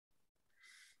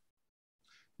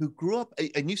who grew up,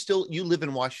 and you live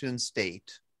in Washington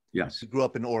State. Yes. You grew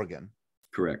up in Oregon.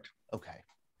 Correct. Okay.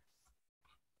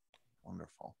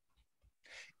 Wonderful.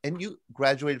 And you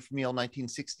graduated from Yale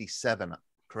 1967,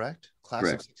 correct? Class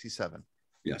Correct. of 67.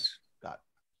 Yes.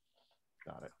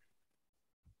 Got it.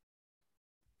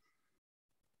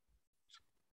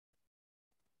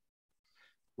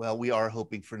 Well, we are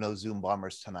hoping for no Zoom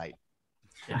bombers tonight.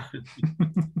 Yeah.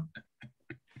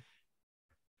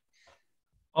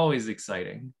 Always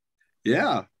exciting.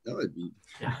 Yeah, that would be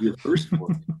the first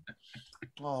one.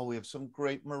 Oh, we have some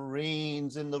great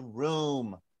Marines in the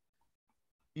room.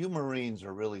 You Marines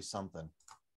are really something.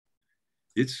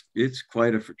 It's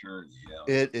quite a fraternity.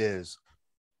 Yeah. It is.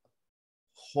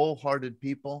 Wholehearted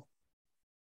people.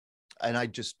 And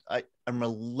I'm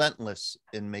relentless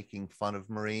in making fun of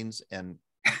Marines, and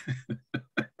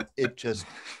it just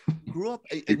grew up.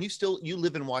 And you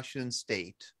live in Washington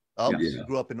State. Oh, Yes. You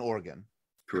grew up in Oregon.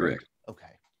 Correct. Okay.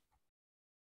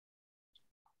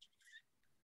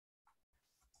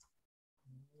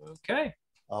 Okay.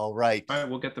 All right. All right,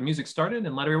 we'll get the music started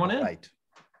and let everyone in. Right.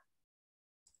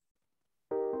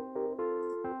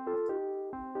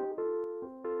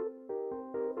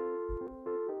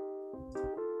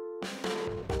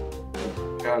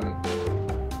 Got it.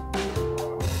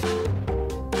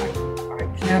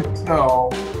 I can't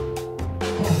tell.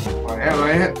 Have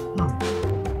I hit?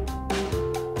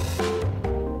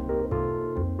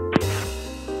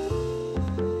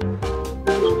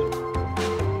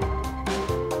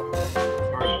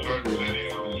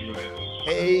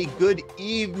 Hey, good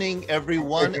evening,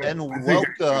 everyone, and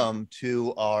welcome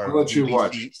to our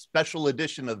VBC special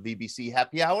edition of VBC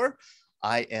Happy Hour.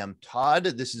 I am Todd.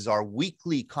 This is our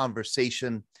weekly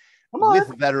conversation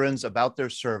with veterans about their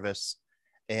service.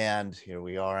 And here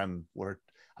we are.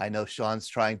 I know Sean's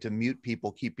trying to mute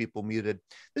people, keep people muted.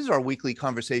 This is our weekly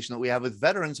conversation that we have with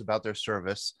veterans about their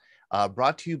service,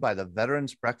 brought to you by the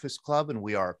Veterans Breakfast Club. And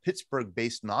we are a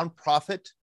Pittsburgh-based nonprofit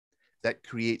that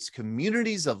creates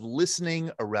communities of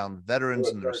listening around veterans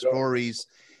and their stories.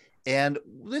 And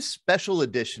this special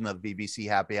edition of VBC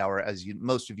Happy Hour, as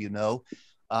most of you know,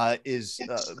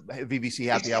 VBC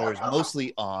Happy Hour is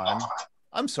mostly on.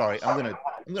 I'm sorry, I'm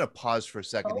gonna pause for a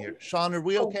second here. Sean, are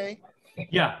we okay?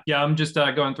 Yeah, I'm just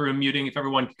going through and muting. If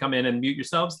everyone can come in and mute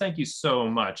yourselves, thank you so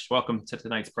much. Welcome to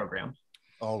tonight's program.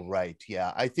 All right,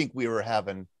 yeah, I think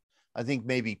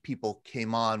maybe people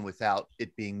came on without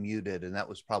it being muted, and that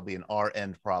was probably an our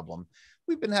end problem.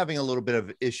 We've been having a little bit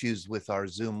of issues with our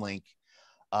Zoom link,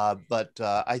 but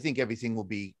I think everything will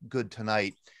be good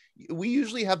tonight. We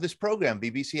usually have this program,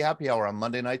 BBC Happy Hour, on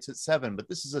Monday nights at 7, but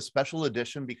this is a special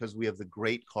edition because we have the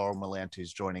great Karl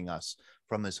Marlantes joining us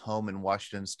from his home in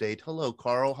Washington State. Hello,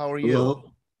 Karl. How are you?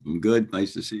 Hello. I'm good.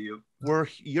 Nice to see you.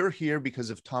 You're here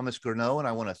because of Thomas Gurneau, and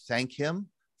I want to thank him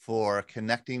for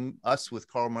connecting us with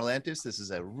Karl Marlantes. This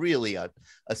is really a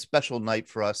special night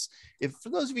for us. For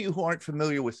those of you who aren't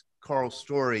familiar with Karl's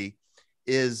story,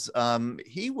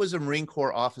 he was a Marine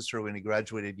Corps officer when he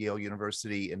graduated Yale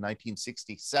University in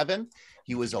 1967.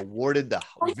 He was awarded the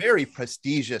very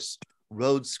prestigious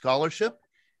Rhodes Scholarship.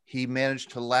 He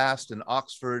managed to last in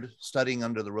Oxford studying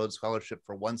under the Rhodes Scholarship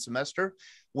for one semester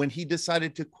when he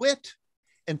decided to quit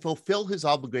and fulfill his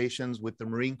obligations with the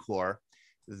Marine Corps.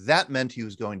 That meant he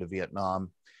was going to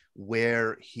Vietnam,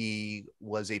 where he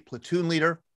was a platoon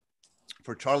leader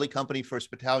for Charlie Company,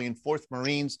 1st Battalion, 4th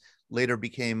Marines, later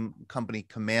became company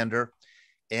commander.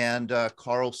 And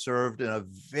Karl served in a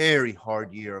very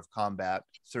hard year of combat,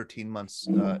 13 months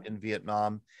in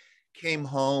Vietnam, came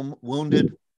home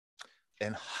wounded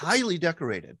and highly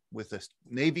decorated with a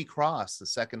Navy Cross, the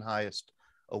second highest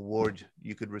award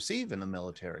you could receive in the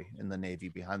military, in the Navy,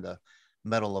 behind the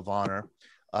Medal of Honor.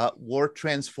 War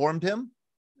transformed him,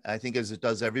 I think, as it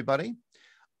does everybody.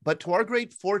 But to our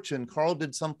great fortune, Karl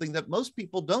did something that most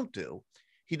people don't do.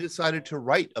 He decided to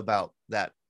write about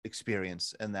that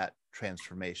experience and that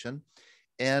transformation.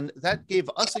 And that gave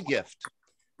us a gift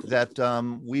that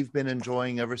we've been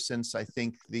enjoying ever since, I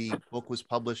think, the book was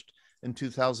published in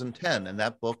 2010. And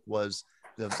that book was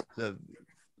the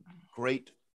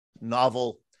great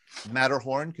novel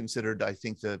Matterhorn, considered, I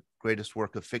think, the greatest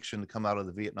work of fiction to come out of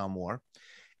the Vietnam War.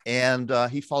 And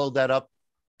he followed that up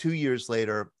 2 years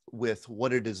later with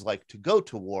What It Is Like to Go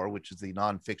to War, which is the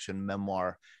nonfiction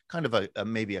memoir, kind of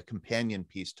maybe a companion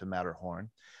piece to Matterhorn.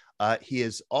 He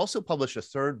has also published a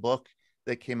third book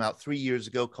that came out 3 years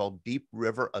ago called Deep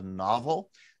River, a Novel.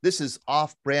 This is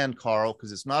off-brand, Karl,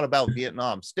 because it's not about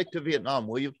Vietnam. Stick to Vietnam,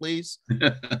 will you please?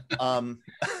 And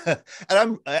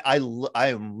I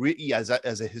am really, as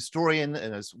a historian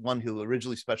and as one who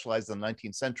originally specialized in the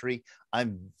 19th century,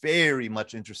 I'm very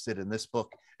much interested in this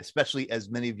book, especially as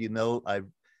many of you know, I've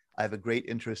I have a great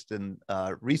interest in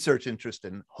research interest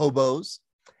in hobos.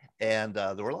 And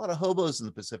there were a lot of hobos in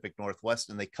the Pacific Northwest,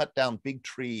 and they cut down big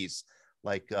trees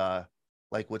like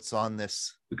what's on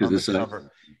this on the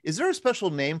cover. Is there a special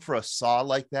name for a saw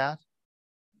like that?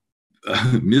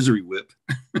 Misery whip.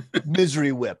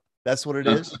 Misery whip. That's what it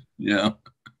is? Yeah.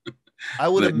 I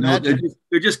would imagine. No,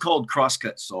 they're just called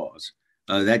crosscut saws.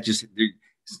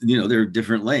 They're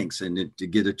different lengths, and to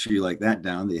get a tree like that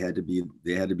down, they had to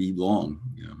be long.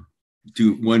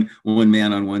 To one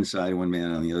man on one side, one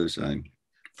man on the other side.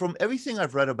 From everything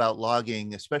I've read about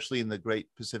logging, especially in the Great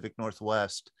Pacific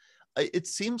Northwest, it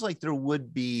seems like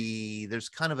there's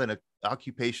kind of an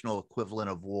occupational equivalent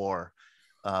of war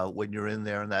when you're in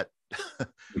there in that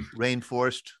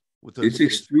rainforest. It's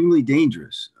extremely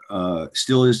dangerous.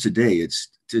 Still is today.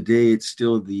 It's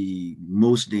still the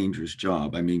most dangerous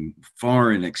job. I mean,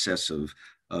 far in excess of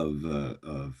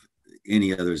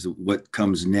any others. What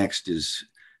comes next is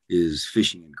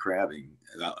fishing and crabbing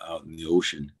out in the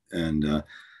ocean. And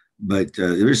but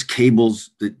there's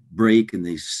cables that break, and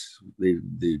they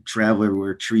travel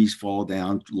everywhere. Trees fall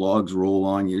down, logs roll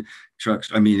on you,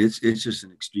 trucks. I mean, it's just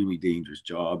an extremely dangerous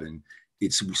job, and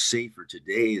it's safer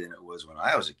today than it was when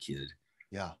I was a kid.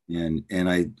 Yeah. And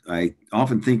I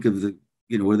often think of what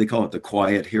do they call it? The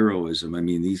quiet heroism. I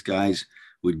mean, these guys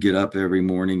would get up every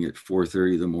morning at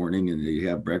 4:30 in the morning, and they'd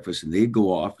have breakfast, and they'd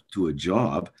go off to a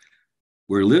job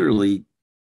where literally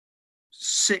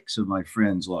 6 of my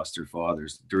friends lost their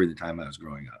fathers during the time I was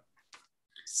growing up.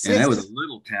 6? And that was a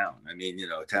little town. I mean,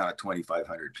 a town of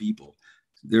 2,500 people.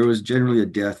 There was generally a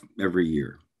death every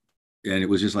year. And it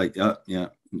was just like, yeah,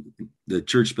 the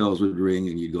church bells would ring,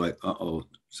 and you'd go like, uh-oh,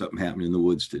 something happened in the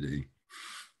woods today.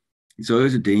 So it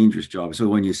was a dangerous job. So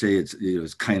when you say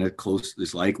it's kind of close,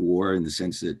 it's like war in the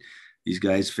sense that these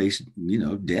guys faced,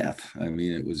 death. I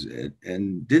mean, it was,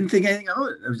 and didn't think anything of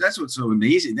it. That's what's so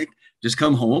amazing. They just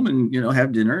come home and,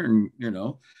 have dinner and,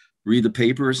 read the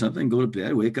paper or something, go to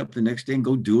bed, wake up the next day and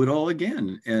go do it all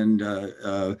again. And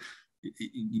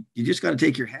you just got to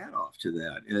take your hat off to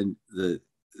that. And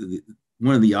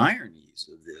one of the ironies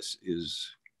of this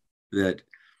is that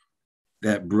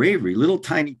bravery, little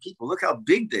tiny people, look how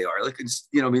big they are. Look,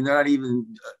 they're not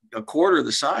even a quarter of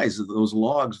the size of those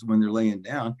logs when they're laying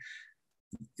down.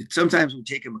 It sometimes would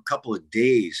take them a couple of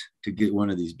days to get one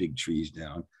of these big trees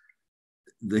down.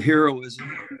 The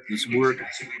heroism, this work,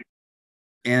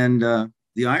 and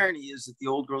the irony is that the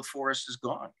old growth forest is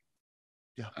gone.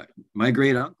 Yeah. My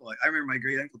great uncle, I remember my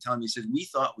great uncle telling me, he said, we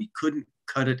thought we couldn't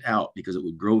cut it out because it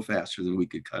would grow faster than we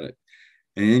could cut it.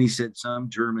 And then he said some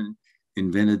German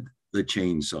invented the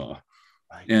chainsaw.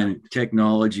 Right. And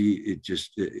technology,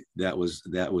 that was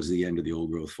the end of the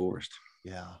old growth forest.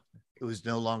 Yeah. It was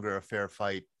no longer a fair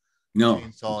fight. No.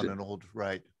 Chainsaw and an old,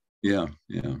 right. Yeah.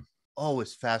 Yeah. Oh,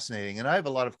 it's fascinating. And I have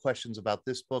a lot of questions about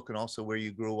this book and also where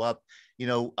you grew up.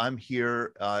 I'm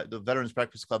here. The Veterans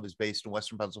Breakfast Club is based in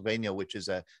Western Pennsylvania, which is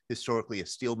historically a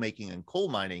steel making and coal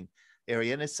mining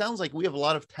area. And it sounds like we have a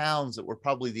lot of towns that were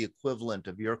probably the equivalent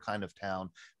of your kind of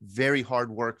town. Very hard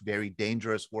work, very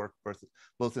dangerous work,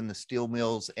 both in the steel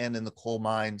mills and in the coal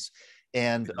mines.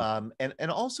 And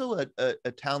also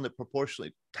a town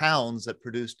that towns that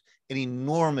produced an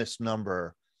enormous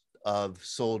number of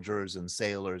soldiers and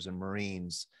sailors and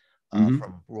Marines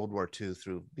from World War II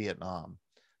through Vietnam.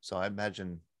 So I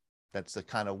imagine that's the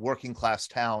kind of working class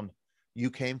town you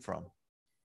came from.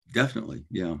 Definitely,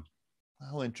 yeah.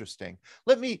 How interesting.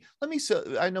 Let me.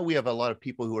 So I know we have a lot of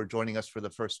people who are joining us for the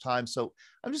first time, so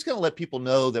I'm just going to let people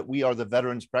know that we are the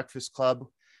Veterans Breakfast Club.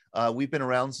 We've been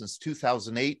around since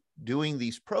 2008 doing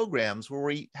these programs where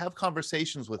we have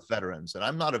conversations with veterans. And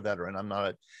I'm not a veteran.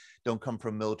 Don't come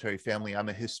from a military family. I'm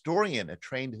a historian, a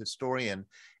trained historian.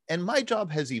 And my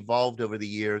job has evolved over the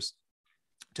years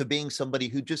to being somebody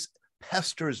who just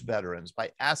pesters veterans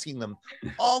by asking them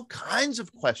all kinds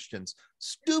of questions,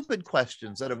 stupid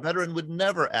questions that a veteran would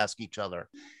never ask each other.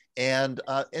 And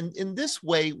in this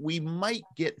way, we might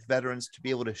get veterans to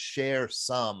be able to share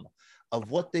some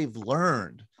of what they've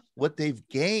learned, what they've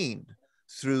gained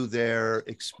through their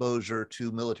exposure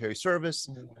to military service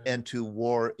and to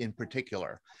war in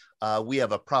particular. We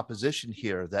have a proposition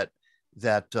here that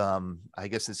I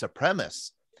guess it's a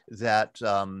premise that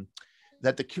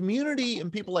the community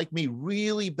and people like me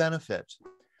really benefit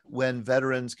when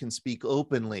veterans can speak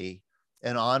openly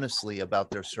and honestly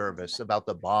about their service, about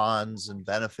the bonds and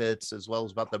benefits, as well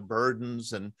as about the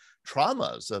burdens and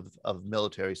traumas of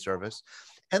military service,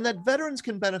 and that veterans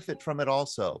can benefit from it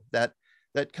also. That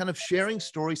kind of sharing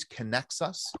stories connects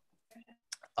us.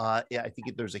 I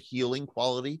think there's a healing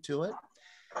quality to it.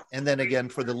 And then again,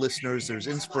 for the listeners, there's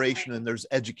inspiration and there's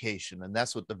education. And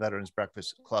that's what the Veterans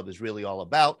Breakfast Club is really all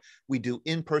about. We do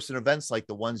in-person events like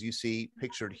the ones you see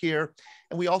pictured here.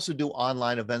 And we also do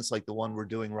online events like the one we're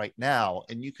doing right now.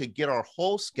 And you could get our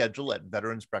whole schedule at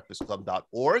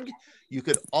veteransbreakfastclub.org. You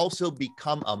could also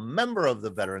become a member of the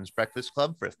Veterans Breakfast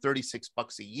Club for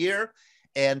 $36 a year.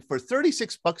 And for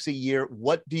 $36 a year,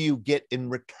 what do you get in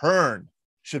return?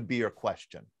 Should be your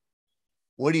question.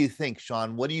 What do you think,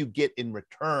 Sean? What do you get in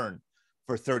return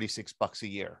for $36 a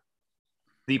year?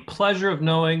 The pleasure of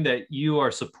knowing that you are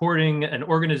supporting an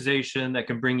organization that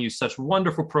can bring you such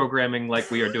wonderful programming like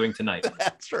we are doing tonight.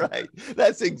 That's right.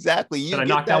 That's exactly. You Did I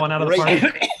knock that one out of the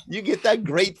park? You get that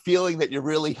great feeling that you're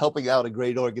really helping out a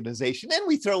great organization. And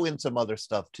we throw in some other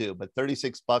stuff too, but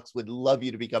 $36, would love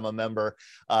you to become a member.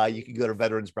 You can go to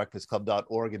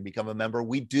veteransbreakfastclub.org and become a member.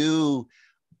 We do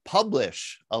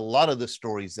publish a lot of the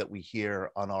stories that we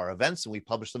hear on our events, and we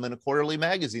publish them in a quarterly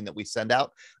magazine that we send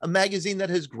out, a magazine that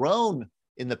has grown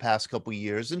in the past couple of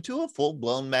years into a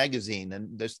full-blown magazine.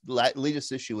 And this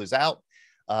latest issue is out.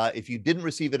 If you didn't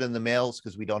receive it in the mails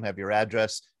because we don't have your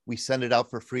address, we send it out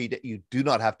for free. You do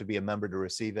not have to be a member to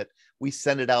receive it. We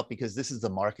send it out because this is the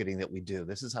marketing that we do.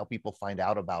 This is how people find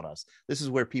out about us. This is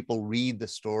where people read the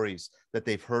stories that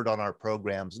they've heard on our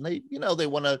programs, and they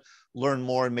want to learn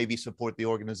more and maybe support the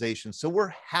organization. So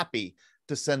we're happy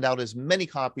to send out as many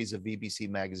copies of VBC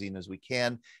magazine as we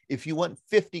can. If you want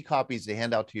 50 copies to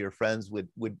hand out to your friends, would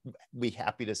be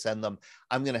happy to send them.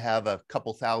 I'm going to have a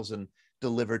couple thousand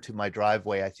delivered to my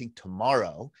driveway, I think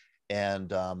tomorrow. And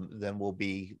then we'll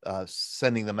be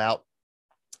sending them out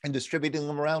and distributing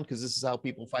them around, because this is how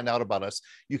people find out about us.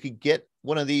 You could get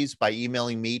one of these by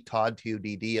emailing me, Todd,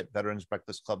 T-O-D-D, at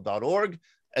veteransbreakfastclub.org.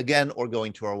 Again, or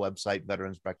going to our website,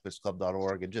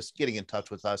 veteransbreakfastclub.org, and just getting in touch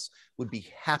with us. Would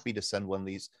be happy to send one of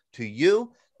these to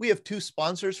you. We have two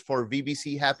sponsors for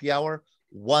VBC Happy Hour.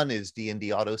 One is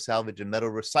D&D Auto Salvage and Metal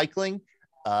Recycling.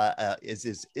 I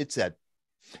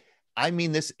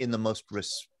mean this in the most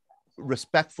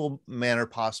respectful manner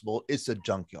possible. It's a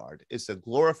junkyard. It's a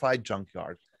glorified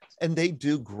junkyard, and they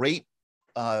do great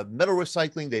metal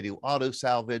recycling. They do auto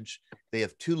salvage. They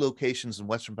have two locations in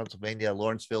Western Pennsylvania,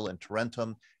 Lawrenceville and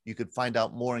Tarentum. You could find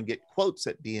out more and get quotes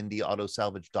at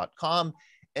dndautosalvage.com.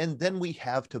 And then we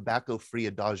have tobacco-free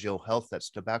Adagio Health. That's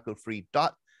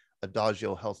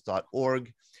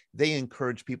tobacco-free.adagiohealth.org. They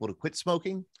encourage people to quit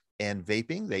smoking and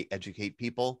vaping. They educate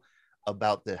people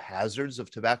about the hazards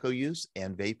of tobacco use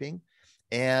and vaping.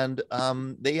 And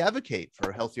they advocate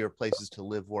for healthier places to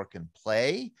live, work, and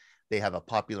play. They have a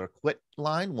popular quit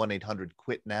line,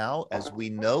 1-800-QUIT-NOW. As we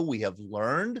know, we have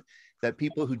learned that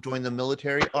people who join the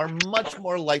military are much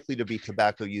more likely to be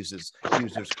tobacco users.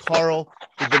 Karl,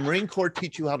 did the Marine Corps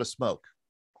teach you how to smoke?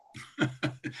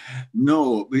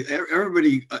 No,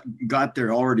 everybody got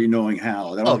there already knowing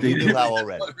how. You knew how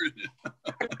already.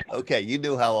 Okay, you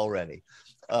knew how already.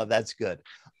 That's good.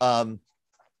 Again,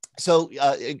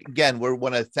 we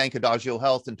want to thank Adagio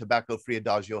Health and Tobacco-Free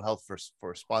Adagio Health for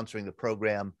sponsoring the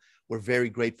program. We're very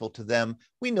grateful to them.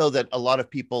 We know that a lot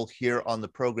of people here on the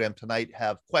program tonight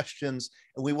have questions,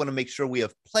 and we want to make sure we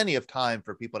have plenty of time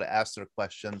for people to ask their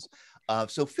questions.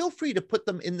 So feel free to put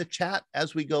them in the chat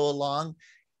as we go along,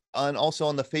 and also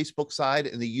on the Facebook side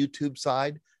and the YouTube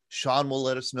side. Sean will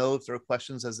let us know if there are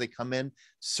questions as they come in.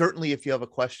 Certainly, if you have a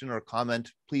question or a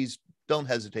comment, please don't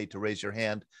hesitate to raise your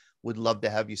hand. Would love to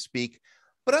have you speak.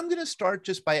 But I'm going to start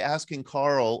just by asking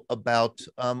Karl about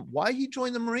why he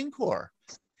joined the Marine Corps.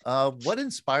 What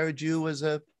inspired you as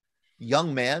a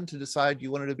young man to decide you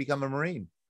wanted to become a Marine?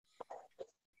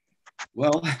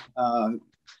 Well,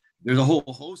 there's a whole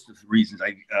host of reasons.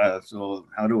 So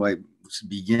how do I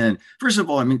begin? First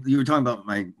of all, I mean, you were talking about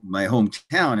my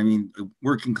hometown. I mean, a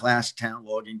working class town,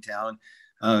 logging town.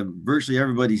 Virtually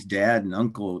everybody's dad and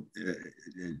uncle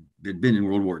had been in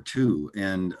World War II,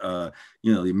 and the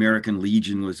American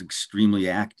Legion was extremely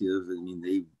active. I mean,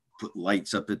 they put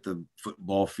lights up at the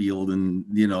football field, and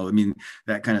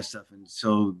that kind of stuff. And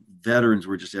so veterans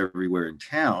were just everywhere in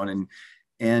town,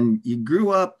 and you grew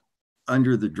up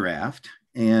under the draft,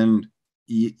 and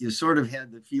you sort of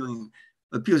had the feeling.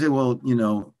 But people say, well,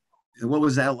 what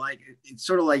was that like? It's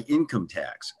sort of like income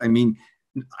tax. I mean,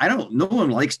 no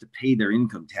one likes to pay their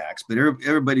income tax, but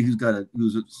everybody who's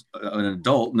an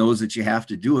adult knows that you have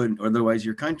to do it, otherwise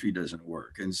your country doesn't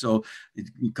work. And so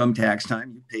come tax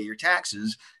time, you pay your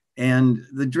taxes. And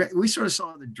we sort of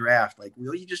saw the draft like,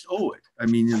 well, you just owe it. I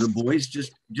mean, the boys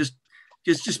just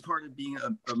part of being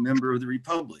a member of the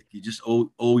Republic. You just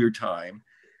owe your time.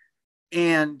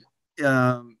 And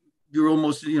you're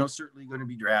almost, certainly going to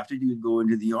be drafted. You could go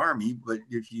into the Army, but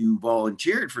if you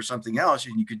volunteered for something else,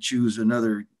 and you could choose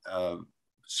another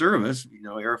service,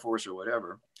 Air Force or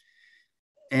whatever.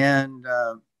 And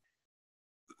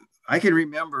I can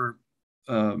remember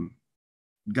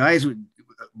guys would,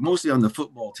 mostly on the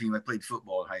football team. I played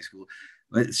football in high school.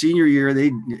 But senior year,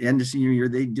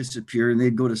 they'd disappear and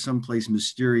they'd go to someplace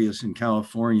mysterious in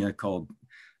California called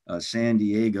San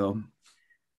Diego.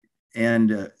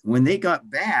 And when they got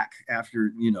back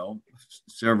after,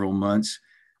 several months,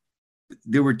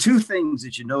 there were two things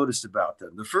that you noticed about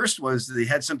them. The first was they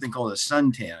had something called a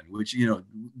suntan, which, you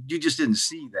just didn't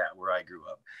see that where I grew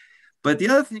up. But the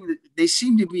other thing, that they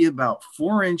seemed to be about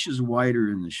 4 inches wider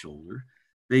in the shoulder.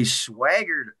 They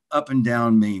swaggered up and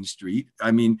down Main Street.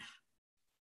 I mean,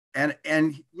 and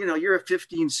you're a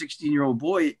 15, 16-year-old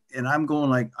boy, and I'm going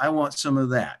like, I want some of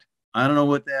that. I don't know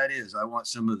what that is. I want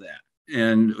some of that.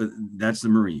 And that's the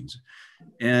Marines.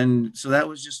 And so that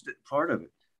was just part of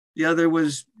it. The other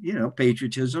was,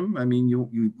 patriotism. I mean,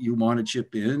 you want to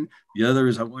chip in. The other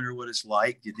is, I wonder what it's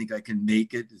like. Do you think I can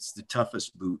make it? It's the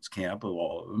toughest boots camp of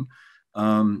all of them.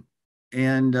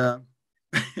 And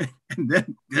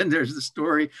then there's the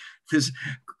story. This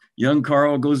young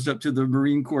Karl goes up to the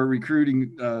Marine Corps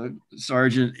recruiting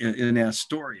sergeant in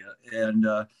Astoria, and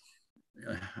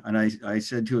I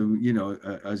said to him,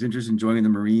 I was interested in joining the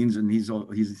Marines, and he's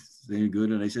saying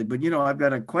good. And I said, but I've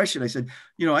got a question. I said,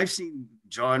 I've seen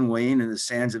John Wayne and the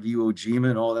sands of Iwo Jima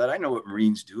and all that. I know what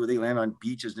Marines do. They land on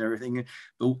beaches and everything.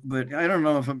 But I don't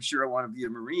know if I'm sure I want to be a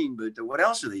Marine, but what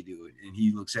else do they do? And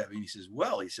he looks at me and he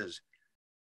says,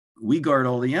 we guard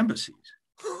all the embassies.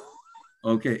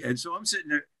 Okay. And so I'm sitting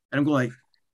there and I'm going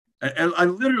like, I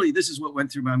literally, this is what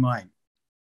went through my mind.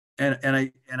 And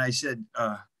I said,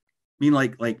 mean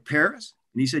like Paris?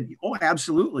 And he said, oh,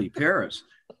 absolutely, Paris.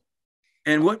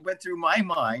 And what went through my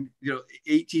mind,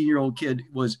 18-year-old kid,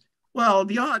 was, well,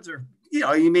 the odds are,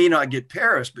 you may not get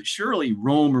Paris, but surely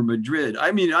Rome or Madrid.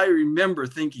 I mean, I remember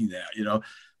thinking that,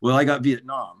 well, I got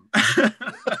Vietnam.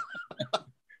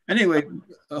 Anyway,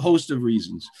 a host of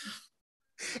reasons.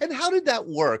 And how did that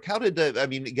work?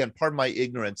 Again, pardon my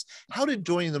ignorance, how did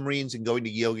joining the Marines and going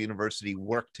to Yale University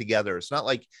work together? It's not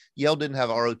like Yale didn't have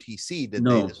ROTC, did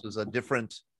they? This was a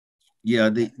different.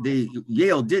 Yeah,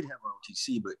 Yale did have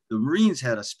ROTC, but the Marines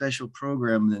had a special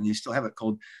program, and they still have it,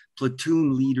 called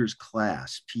Platoon Leaders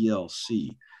Class,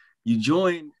 PLC. You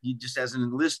join, just as an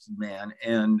enlisted man,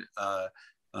 and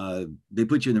they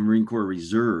put you in the Marine Corps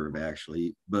Reserve,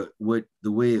 actually. But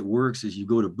the way it works is you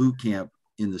go to boot camp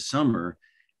in the summer,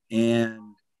 and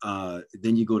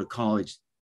then you go to college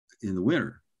in the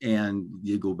winter, and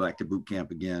you go back to boot camp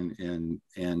again, and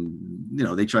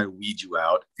they try to weed you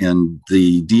out. And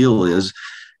the deal is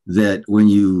that when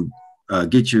you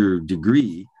get your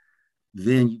degree,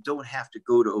 then you don't have to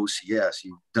go to OCS.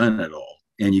 You've done it all,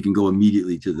 and you can go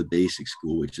immediately to the basic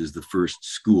school, which is the first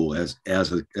school as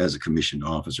a commissioned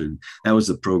officer. That was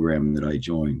the program that I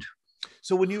joined.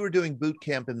 So when you were doing boot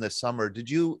camp in the summer,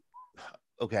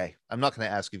 okay, I'm not going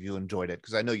to ask if you enjoyed it,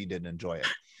 because I know you didn't enjoy it.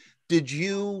 Did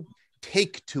you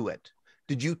take to it?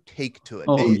 Oh,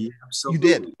 yeah, absolutely.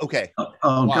 You did? Okay.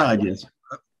 Oh, wow. God, yes.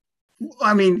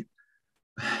 I mean,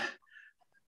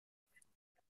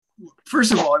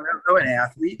 first of all, I'm an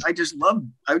athlete. I just love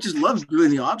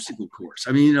doing the obstacle course.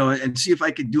 I mean, and see if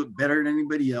I could do it better than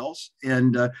anybody else.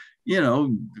 And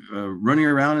running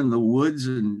around in the woods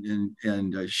and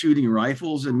shooting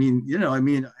rifles. I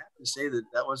have to say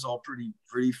that was all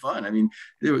pretty fun. I mean,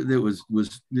 there were the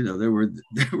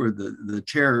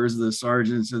terrors, the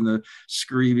sergeants, and the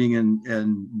screaming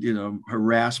and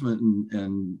harassment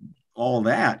and all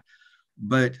that.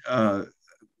 But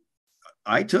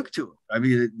I took to it. I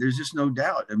mean, there's just no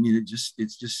doubt. I mean, it just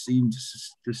seemed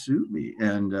to suit me.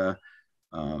 And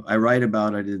I write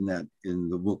about it in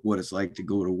the book, What It's Like to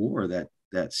Go to War,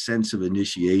 that sense of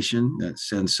initiation, that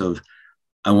sense of,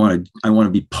 I want to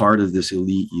be part of this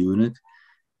elite unit.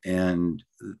 And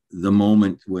the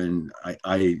moment when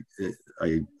I've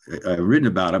written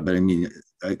about it, but I mean,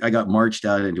 I got marched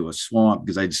out into a swamp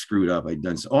because I'd screwed up. I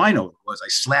know what it was. I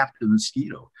slapped a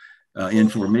mosquito in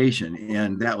formation,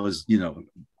 and that was,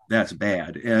 that's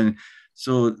bad. And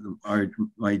so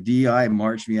my DI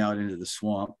marched me out into the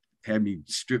swamp, had me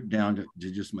stripped down to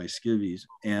just my skivvies,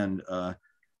 and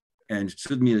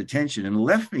stood me at attention and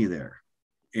left me there.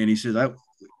 And he says,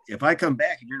 if I come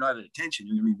back and you're not at attention,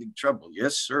 you're gonna be in big trouble.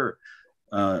 Yes, sir.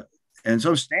 And so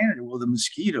I'm standing there. Well, the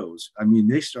mosquitoes, I mean,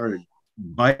 they started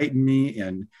biting me,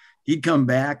 and he'd come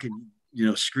back and,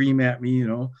 scream at me,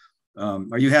 are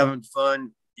you having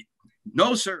fun?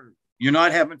 No, sir. You're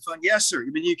not having fun. Yes, sir. I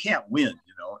mean, you can't win,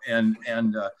 and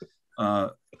then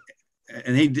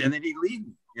he'd leave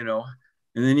me, and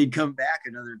then he'd come back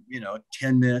another,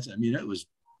 10 minutes. I mean, it was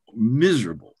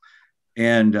miserable.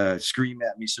 and scream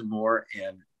at me some more,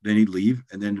 and then he'd leave.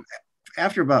 And then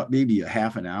after about maybe a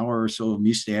half an hour or so of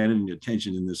me standing in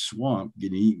attention in the swamp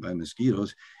getting eaten by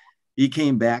mosquitoes, he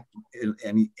came back,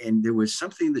 and there was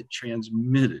something that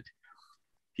transmitted.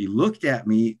 He looked at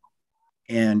me,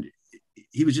 and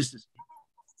he was just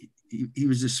he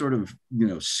was this sort of,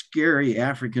 scary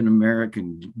African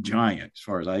American giant, as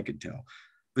far as I could tell.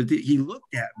 But he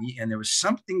looked at me, and there was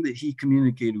something that he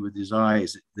communicated with his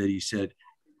eyes that he said,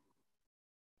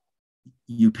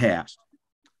 "You passed.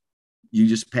 You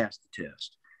just passed the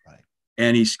test." Right.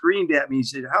 And he screamed at me. He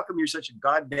said, "How come you're such a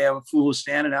goddamn fool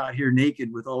standing out here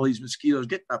naked with all these mosquitoes?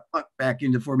 Get the fuck back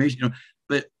into formation."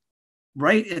 But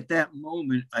right at that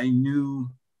moment, I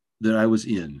knew that I was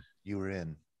in. You were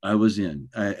in. I was in.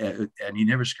 And he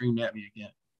never screamed at me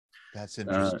again. That's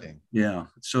interesting. Yeah.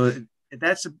 So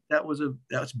that's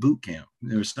boot camp.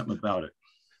 There was something about it.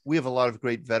 We have a lot of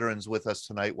great veterans with us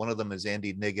tonight. One of them is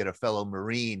Andy Niggett, a fellow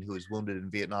Marine who was wounded in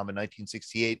Vietnam in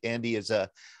 1968. Andy is a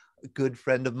good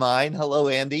friend of mine. Hello,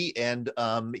 Andy. And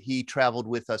he traveled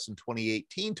with us in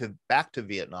 2018 back to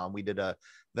Vietnam. We did a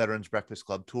Veterans Breakfast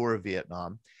Club tour of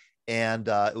Vietnam. And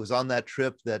it was on that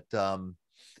trip that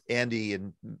Andy,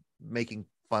 and making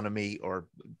fun of me or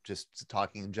just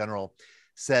talking in general,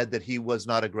 said that he was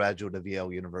not a graduate of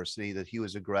Yale University, that he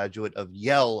was a graduate of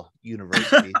Yale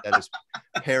University, that is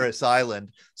Paris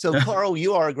Island. So, Karl,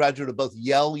 you are a graduate of both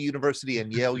Yale University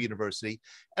and Yale University.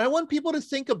 And I want people to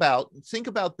think about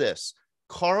this.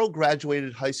 Karl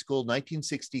graduated high school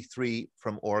 1963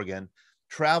 from Oregon,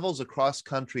 travels across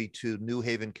country to New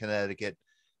Haven, Connecticut,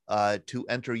 to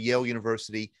enter Yale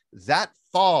University. That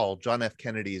fall, John F.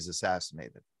 Kennedy is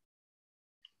assassinated.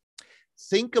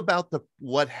 Think about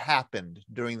what happened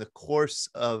during the course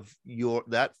of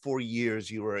that 4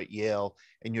 years you were at Yale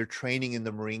and your training in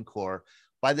the Marine Corps.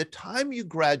 By the time you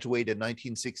graduated in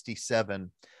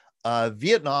 1967,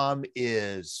 Vietnam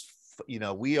is,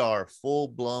 we are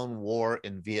full-blown war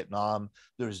in Vietnam.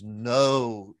 There's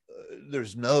no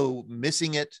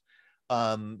missing it.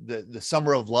 The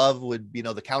summer of love would,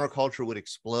 the counterculture would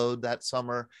explode that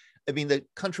summer. I mean, the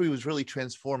country was really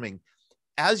transforming.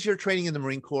 As you're training in the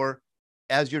Marine Corps,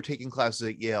 as you're taking classes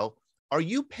at Yale, are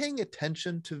you paying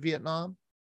attention to Vietnam?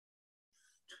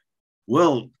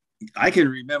 Well, I can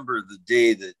remember the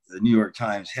day that the New York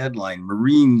Times headline,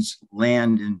 "Marines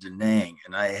land in Da Nang,"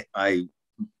 and I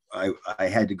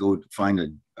had to go find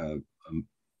an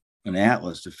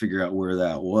atlas to figure out where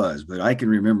that was. But I can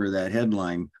remember that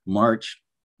headline, March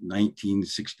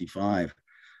 1965,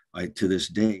 to this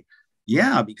day.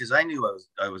 Yeah, because I knew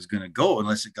I was going to go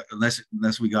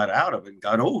unless we got out of it and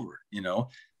got over it,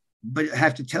 But I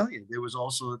have to tell you, there was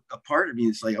also a part of me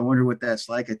that's like, I wonder what that's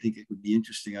like. I think it would be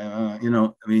interesting.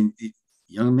 Young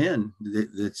men,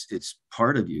 it's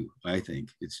part of you. I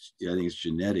think it's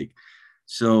genetic.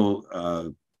 So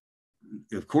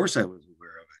of course I was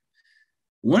aware of it.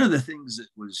 One of the things that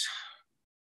was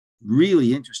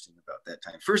really interesting about that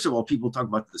time, first of all, people talk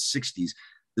about the 60s.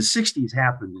 The 60s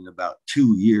happened in about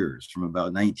 2 years, from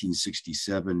about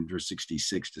 1967 or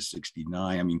 66 to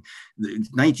 69. I mean,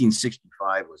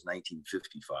 1965 was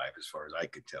 1955, as far as I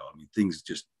could tell. I mean, things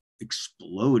just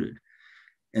exploded.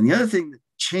 And the other thing that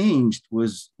changed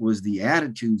was the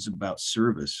attitudes about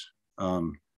service.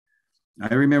 I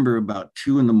remember about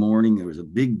 2 a.m, there was a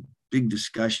big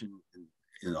discussion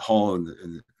in the hall in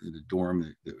the dorm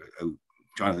at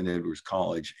Jonathan Edwards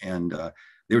College, and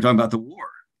they were talking about the war.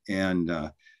 And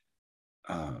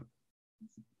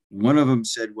one of them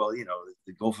said, well,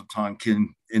 the Gulf of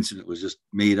Tonkin incident was just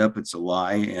made up. It's a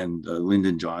lie. And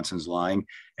Lyndon Johnson's lying.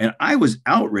 And I was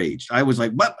outraged. I was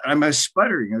like, what? I'm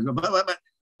sputtering. I was like,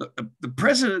 but the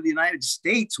president of the United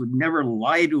States would never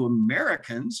lie to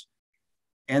Americans.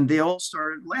 And they all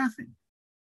started laughing.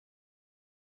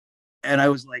 And I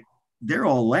was like, they're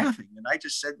all laughing. And I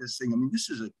just said this thing. I mean, this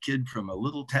is a kid from a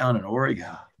little town in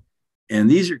Oregon. And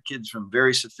these are kids from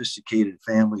very sophisticated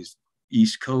families,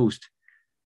 East Coast.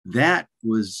 That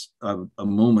was a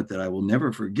moment that I will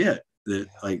never forget, that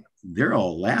like they're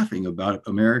all laughing about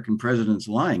American presidents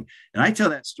lying. And I tell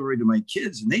that story to my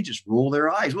kids and they just roll their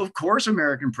eyes. Well, of course,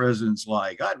 American presidents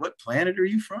lie. God, what planet are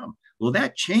you from? Well,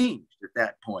 that changed at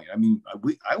that point. I mean,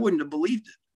 I wouldn't have believed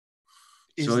it.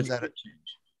 Isn't that a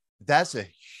change? That's a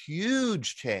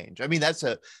huge change. I mean, that's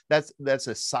a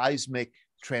seismic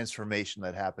transformation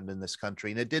that happened in this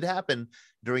country. And it did happen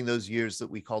during those years that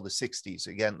we call the 60s.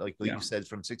 Again, like what you said,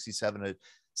 from 67 to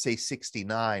say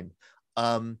 69.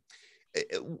 So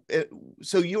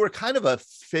you were kind of a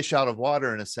fish out of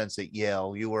water in a sense at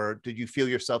Yale. Did you feel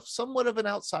yourself somewhat of an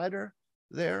outsider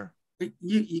there?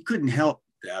 You couldn't help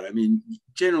that. I mean,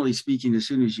 generally speaking, as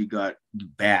soon as you got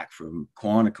back from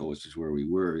Quantico, which is where we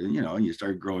were, you know, you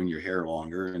started growing your hair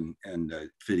longer and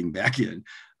fitting back in.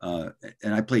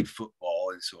 And I played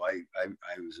football, and so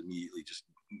I was immediately just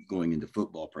going into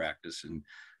football practice, and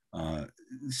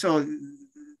so.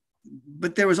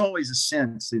 But there was always a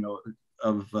sense, you know,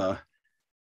 of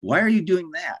why are you doing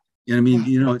that? You know what I mean?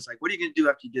 You know, it's like, what are you going to do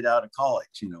after you get out of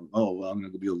college? You know, oh, well, I'm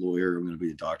going to be a lawyer. I'm going to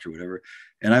be a doctor, whatever.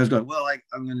 And I was going, well,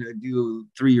 I'm going to do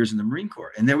 3 years in the Marine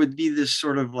Corps. And there would be this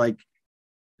sort of like,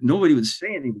 nobody would say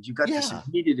anything, but you got this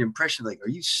immediate impression, like, are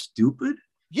you stupid?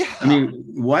 Yeah. I mean,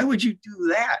 why would you do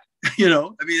that? You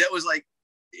know, I mean, that was like,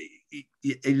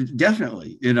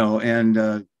 definitely, you know,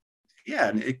 and yeah,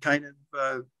 and it kind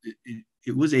of,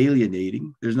 it was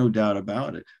alienating. There's no doubt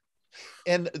about it.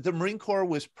 And the Marine Corps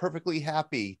was perfectly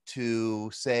happy to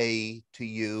say to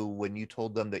you when you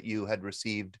told them that you had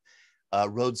received a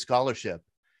Rhodes Scholarship,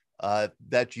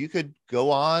 that you could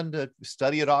go on to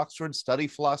study at Oxford, study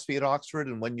philosophy at Oxford,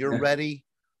 and when you're ready,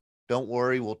 don't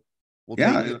worry, we'll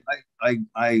take you.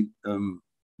 I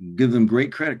give them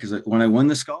great credit, because when I won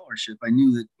the scholarship, I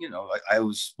knew that, you know, I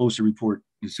was supposed to report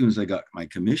as soon as I got my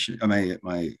commission,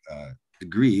 my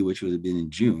degree, which would have been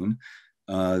in June.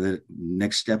 The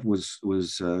next step was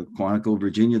Quantico,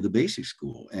 Virginia, the basic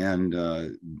school, and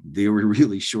they were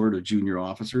really short of junior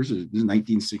officers. It was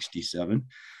 1967,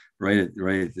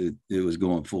 it was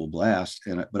going full blast,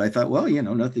 but I thought, well, you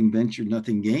know, nothing ventured,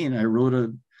 nothing gained. I wrote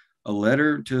a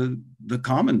letter to the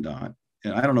commandant,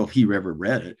 and I don't know if he ever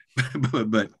read it,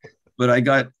 but I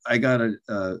got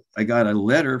a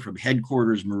letter from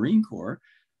Headquarters Marine Corps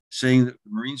saying that the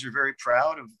Marines are very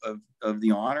proud of the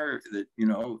honor, that, you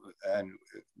know, and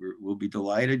we'll be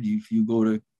delighted if you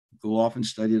go off and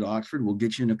study at Oxford. We'll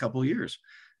get you in a couple of years.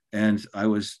 And I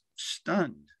was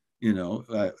stunned, you know,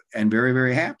 and very,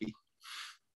 very happy.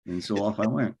 And so off I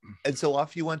went. And so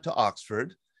off you went to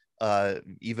Oxford,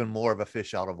 even more of a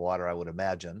fish out of water, I would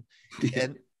imagine.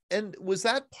 And was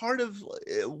that part of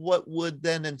what would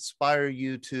then inspire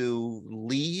you to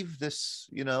leave this,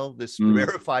 you know, this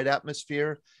rarefied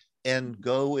atmosphere and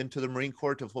go into the Marine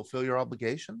Corps to fulfill your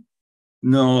obligation?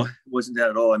 No, it wasn't that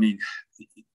at all. I mean,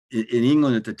 in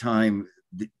England at the time,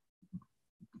 the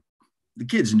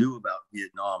kids knew about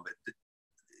Vietnam, but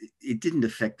it didn't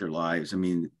affect their lives. I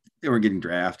mean, they were getting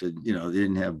drafted, you know, they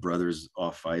didn't have brothers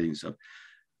off fighting stuff.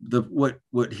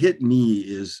 What hit me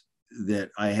is that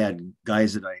I had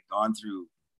guys that I had gone through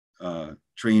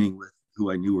training with,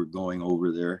 who I knew were going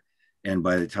over there. And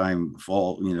by the time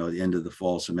fall, you know, the end of the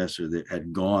fall semester, that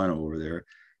had gone over there,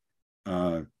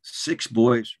 6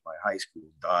 boys from my high school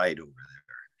died over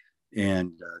there.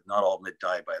 And not all of them had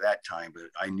died by that time, but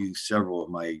I knew several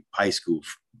of my high school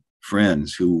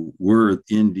friends who were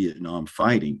in Vietnam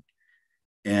fighting.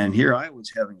 And here I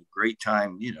was having a great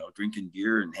time, you know, drinking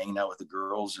beer and hanging out with the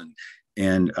girls.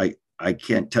 And I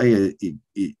can't tell you,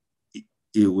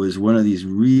 it was one of these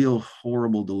real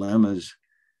horrible dilemmas.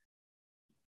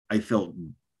 I felt,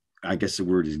 I guess the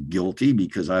word is guilty,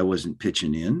 because I wasn't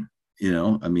pitching in, you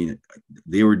know. I mean,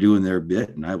 they were doing their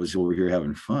bit and I was over here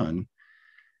having fun.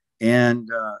 And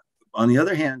on the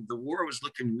other hand, the war was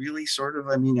looking really sort of,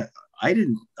 I mean, I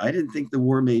didn't think the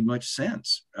war made much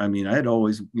sense. I mean, I had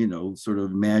always, you know, sort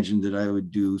of imagined that I would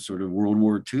do sort of World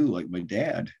War II like my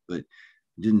dad, but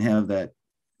didn't have that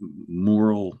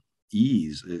moral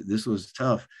ease. This was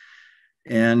tough.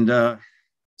 And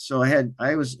so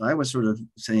I was sort of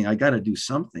saying, I got to do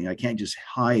something. I can't just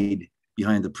hide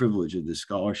behind the privilege of this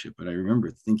scholarship. But I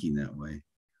remember thinking that way.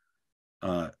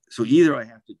 So either I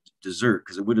have to desert,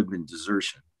 because it would have been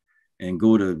desertion, and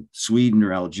go to Sweden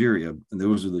or Algeria. And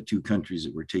those are the 2 countries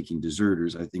that were taking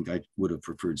deserters. I think I would have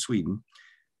preferred Sweden.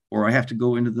 Or I have to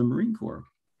go into the Marine Corps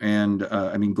and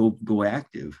I mean, go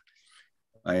active.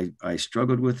 I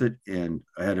struggled with it, and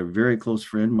I had a very close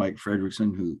friend, Mike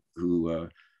Fredrickson, who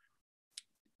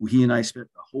he and I spent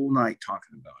the whole night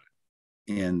talking about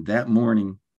it. And that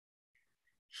morning,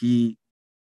 he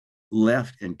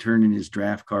left and turned in his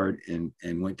draft card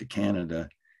and went to Canada.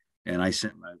 And I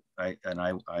sent I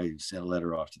sent a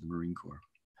letter off to the Marine Corps.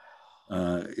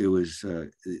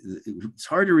 It's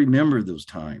hard to remember those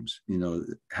times, you know,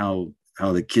 how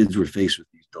the kids were faced with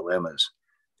these dilemmas.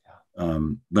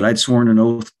 But I'd sworn an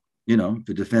oath, you know,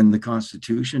 to defend the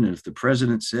Constitution. And if the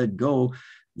president said go,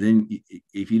 then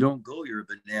if you don't go, you're a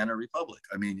banana republic.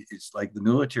 I mean, it's like the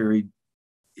military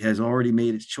has already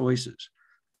made its choices.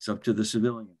 It's up to the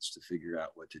civilians to figure out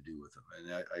what to do with them.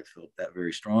 And I felt that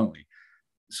very strongly.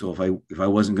 So if I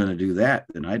wasn't going to do that,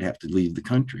 then I'd have to leave the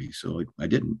country. So I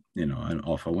didn't, you know, and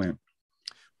off I went.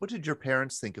 What did your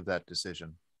parents think of that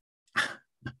decision?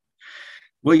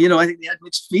 Well, I think they had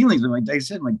mixed feelings. Like I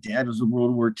said, my dad was a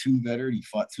World War II veteran. He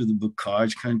fought through the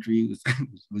Bocage country,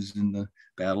 was in the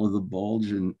Battle of the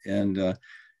Bulge, and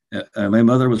my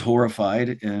mother was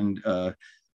horrified and at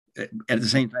the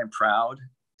same time proud.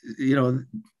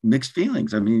 Mixed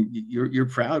feelings. I mean, you're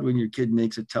proud when your kid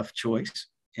makes a tough choice,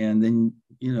 and then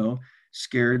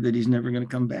scared that he's never going to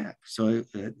come back. So,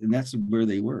 and that's where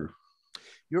they were.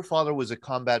 Your father was a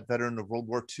combat veteran of World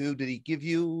War II. Did he give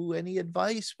you any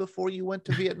advice before you went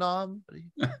to Vietnam?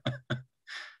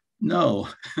 No.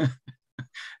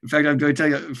 In fact, I'm going to tell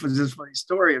you this funny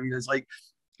story. I mean, it's like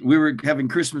we were having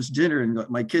Christmas dinner, and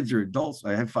my kids are adults.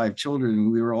 I have 5 children,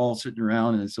 and we were all sitting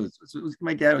around. And so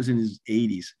my dad was in his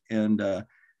 80s, and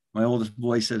my oldest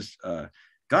boy says,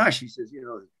 "Gosh," he says,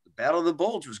 "the Battle of the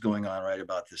Bulge was going on right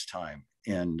about this time."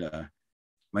 And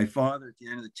my father at the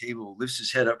end of the table lifts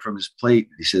his head up from his plate.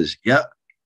 He says, "Yeah,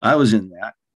 I was in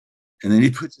that." And then he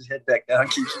puts his head back down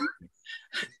and keeps eating.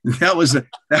 That was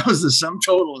the sum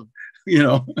total of,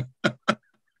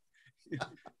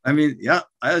 I mean, yeah,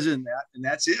 I was in that, and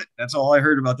that's it. That's all I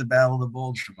heard about the Battle of the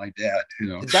Bulge from my dad.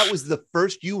 That was the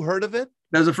first you heard of it?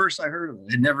 That was the first I heard of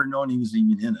it. I'd never known he was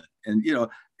even in it. And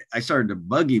I started to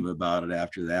bug him about it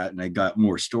after that, and I got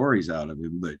more stories out of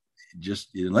him. But just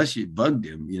unless you bugged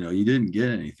him, you didn't get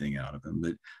anything out of him.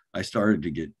 But I started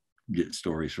to get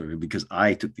stories from him because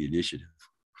I took the initiative.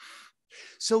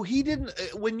 So he didn't.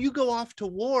 When you go off to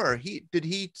war, did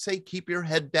he say keep your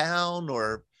head down,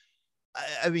 or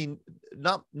I mean,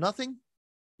 nothing?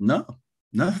 No,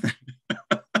 nothing.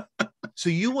 So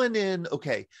you went in.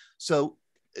 Okay, so.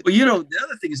 Well, the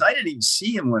other thing is I didn't even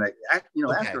see him when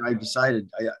after I decided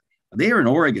they were in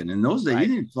Oregon. In those days, you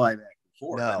didn't fly back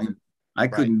before. No. I mean, I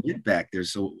couldn't get back there.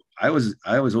 So I was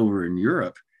over in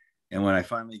Europe. And when I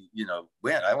finally,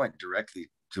 I went directly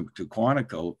to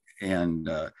Quantico, and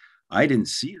I didn't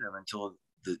see them until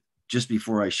just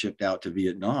before I shipped out to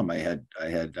Vietnam. I had,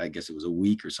 I guess it was a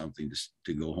week or something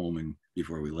to go home and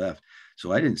before we left.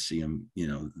 So I didn't see them,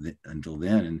 until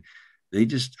then. And I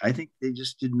think they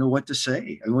just didn't know what to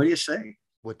say. I mean, what do you say?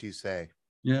 What do you say?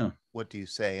 Yeah. What do you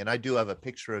say? And I do have a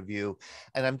picture of you,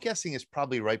 and I'm guessing it's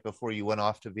probably right before you went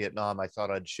off to Vietnam. I thought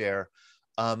I'd share.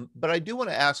 But I do want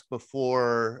to ask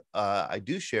before I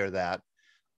do share that.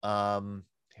 Here,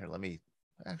 why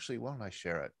don't I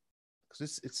share it?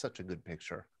 Because it's such a good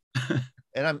picture.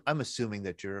 And I'm assuming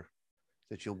that you'll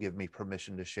give me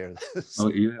permission to share this. Oh,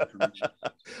 you have permission.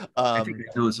 I think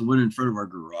I know it's the one in front of our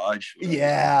garage.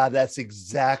 Yeah, that's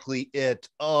exactly it.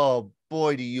 Oh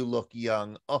boy, do you look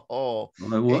young. Oh,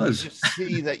 well, I was. You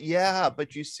see that, yeah,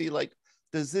 but you see, like,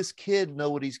 does this kid know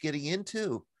what he's getting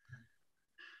into?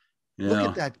 Yeah. Look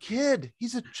at that kid.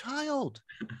 He's a child.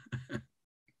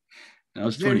 I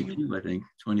was 22, I think.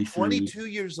 22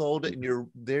 years old, and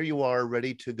you are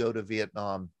ready to go to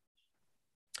Vietnam.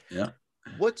 Yeah.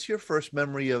 What's your first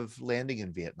memory of landing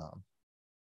in Vietnam?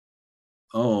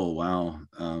 Oh, wow.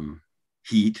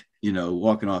 Heat,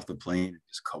 walking off the plane,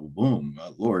 just boom,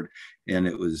 Lord. And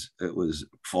it was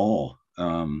fall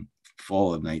of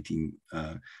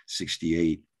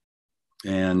 1968.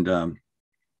 And,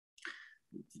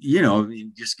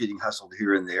 just getting hustled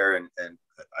here and there. And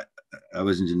I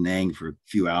was in Da Nang for a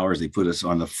few hours. They put us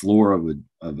on the floor of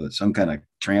some kind of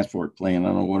transport plane. I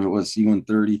don't know what it was,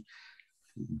 C-130.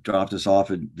 Dropped us off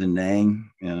at Da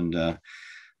Nang, and at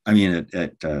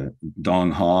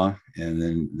Dong Ha,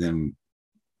 and then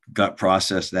got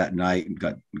processed that night and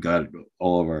got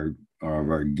all of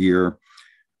our gear.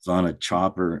 Was on a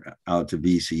chopper out to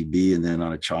VCB, and then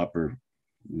on a chopper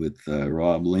with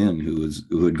Rob Lynn, who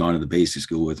had gone to the basic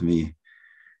school with me,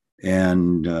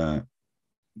 and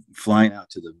flying out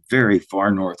to the very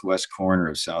far northwest corner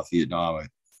of South Vietnam.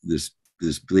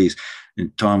 This place,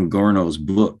 and Tom Gorno's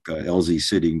book, LZ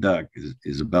Sitting Duck,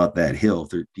 is about that hill,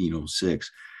 1306,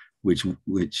 which we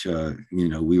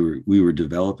were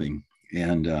developing.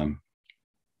 And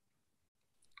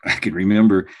I can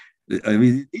remember, I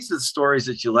mean, these are the stories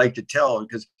that you like to tell,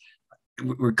 because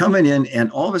we're coming in,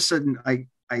 and all of a sudden I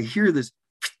hear this,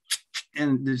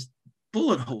 and there's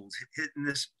bullet holes hitting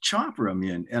this chopper I'm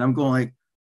in, and I'm going like,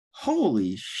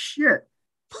 holy shit,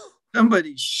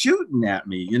 somebody's shooting at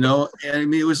me, and I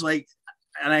mean, it was like,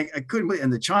 and I couldn't believe,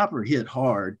 and the chopper hit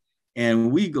hard,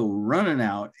 and we go running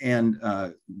out, and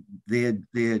they had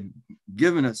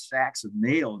given us sacks of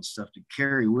mail and stuff to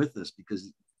carry with us,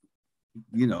 because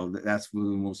that's one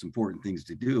of the most important things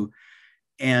to do.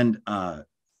 And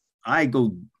I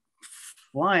go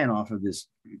flying off of this.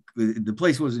 The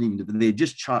place wasn't even, they had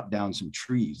just chopped down some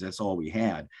trees. That's all we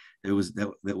had. That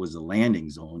was a landing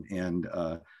zone. And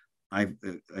I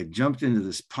jumped into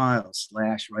this pile,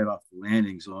 slashed right off the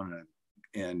landing zone, and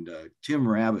And Tim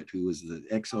Rabbit, who was the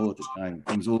XO at the time,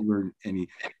 comes over and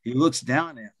he looks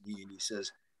down at me and he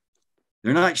says,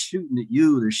 "They're not shooting at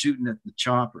you, they're shooting at the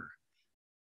chopper.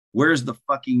 Where's the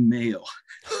fucking mail?"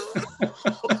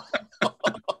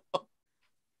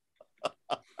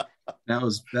 That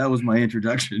was my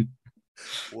introduction.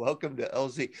 Welcome to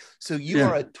LZ. So you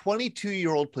are a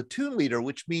 22-year-old platoon leader,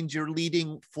 which means you're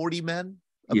leading 40 men?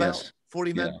 About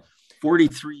 40 men?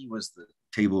 43 was the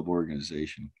table of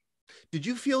organization. Did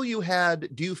you feel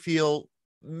did you feel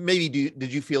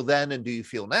then, and do you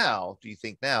feel now, do you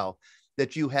think now,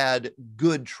 that you had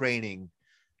good training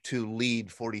to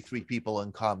lead 43 people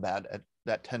in combat at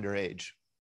that tender age?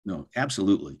 No,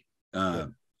 absolutely. I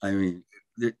mean,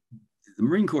 the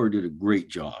Marine Corps did a great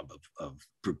job of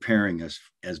preparing us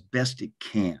as best it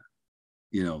can.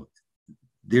 You know,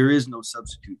 there is no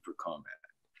substitute for combat.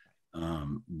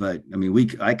 But I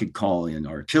mean, I could call in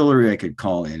artillery, I could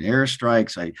call in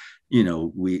airstrikes. We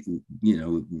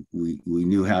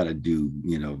knew how to do,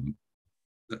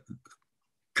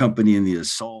 company in the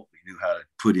assault. We knew how to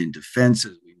put in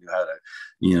defenses. We knew how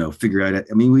to, figure out.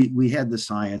 I mean, we had the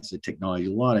science, the technology,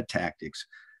 a lot of tactics.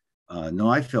 No,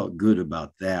 I felt good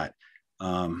about that.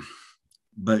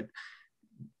 But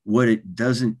what it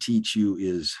doesn't teach you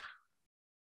is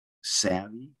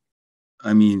savvy.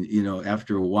 I mean,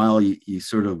 after a while, you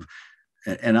sort of,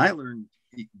 and I learned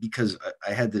because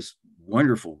I had this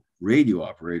wonderful radio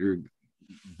operator,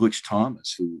 Butch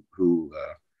Thomas, who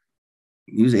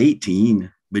he was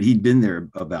 18, but he'd been there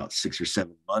about 6 or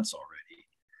 7 months already.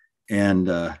 And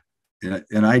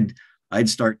I'd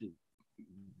start to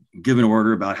give an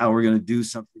order about how we're going to do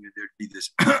something, and there'd be this,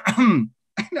 and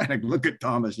I'd look at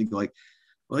Thomas and go like,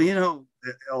 well,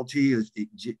 LT is,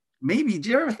 maybe, do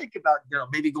you ever think about,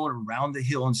 maybe going around the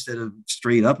hill instead of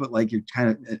straight up it, like you're kind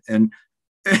of, and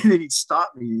then he'd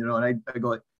stop me, and I go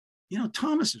like,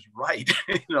 Thomas is right,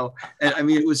 and I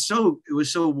mean, it was so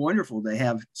wonderful to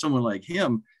have someone like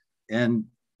him. And,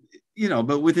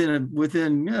 but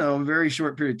within a very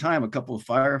short period of time, a couple of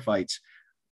firefights,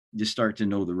 you start to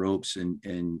know the ropes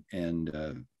and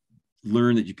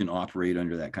learn that you can operate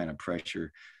under that kind of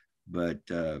pressure. But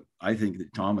I think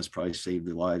that Thomas probably saved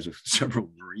the lives of several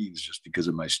Marines just because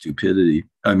of my stupidity.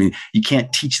 I mean, you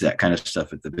can't teach that kind of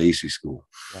stuff at the basic school.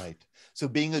 Right. So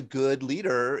being a good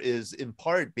leader is in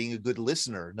part being a good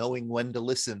listener, knowing when to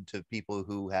listen to people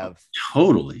who have.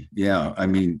 Totally. Yeah. I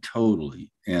mean,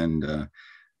 totally. And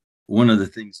one of the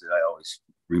things that I always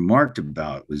remarked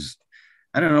about was,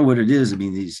 I don't know what it is. I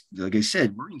mean, like I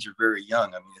said, Marines are very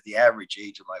young. I mean, the average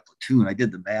age of my platoon, I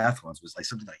did the math once, was like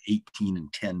something like 18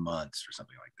 and 10 months or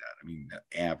something like that. I mean,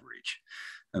 average.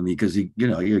 I mean, because you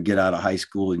get out of high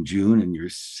school in June and you're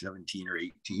 17 or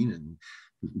 18, and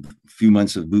a few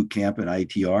months of boot camp and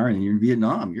ITR, and you're in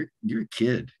Vietnam. You're a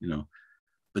kid,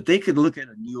 But they could look at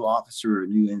a new officer or a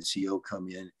new NCO come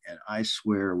in, and I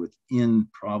swear within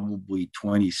probably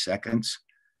 20 seconds,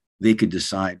 they could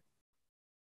decide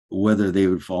whether they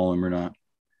would follow him or not.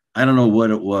 I don't know what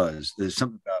it was. There's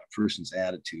something about a person's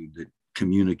attitude that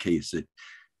communicates that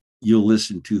you'll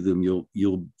listen to them. You'll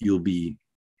be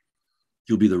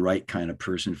the right kind of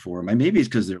person for them. And maybe it's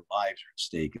because their lives are at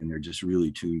stake and they're just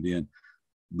really tuned in.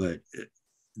 But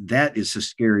that is a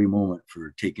scary moment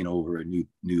for taking over a new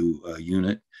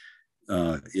unit.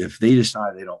 If they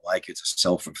decide they don't like it, it's a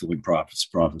self-fulfilling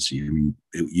prophecy. I mean,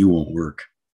 you won't work.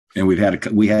 And we had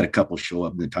a couple show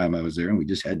up in the time I was there, and we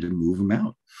just had to move them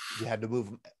out. You had to move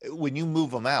them. When you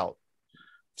move them out,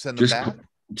 send them back?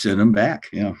 Send them back,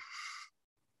 yeah.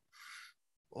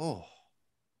 Oh,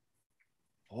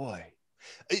 boy.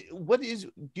 Do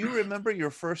you remember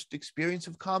your first experience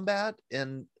of combat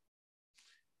and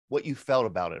what you felt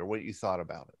about it or what you thought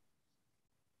about it?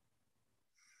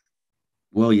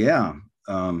 Well, yeah.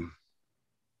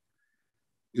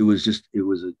 It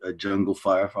was a jungle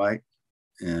firefight.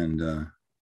 And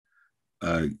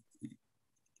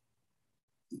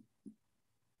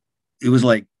it was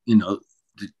like, the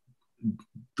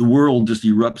world just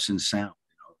erupts in sound.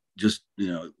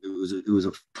 It was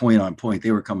a point on point.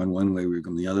 They were coming one way, we were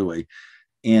coming the other way,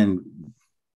 and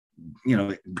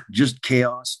just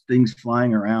chaos, things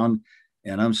flying around,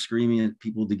 and I'm screaming at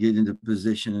people to get into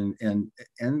position, and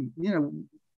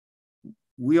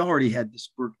we already had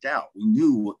this worked out. We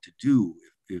knew what to do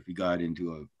if we got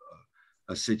into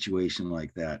a situation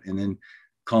like that, and then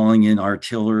calling in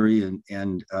artillery and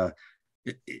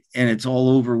it's all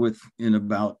over in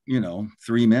about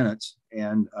 3 minutes.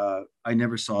 And I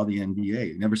never saw the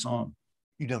NDA. Never saw him.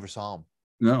 You never saw him?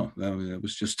 No, it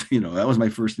was just that was my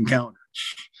first encounter.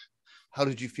 How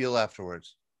did you feel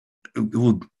afterwards?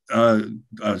 Well, I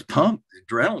was pumped.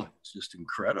 Adrenaline was just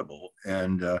incredible,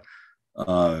 and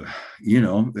uh, you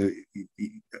know,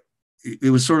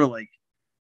 it was sort of like,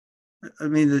 I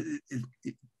mean,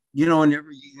 you know,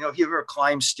 whenever, you know, if you ever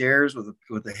climb stairs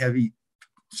with a heavy,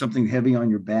 something heavy on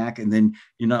your back, and then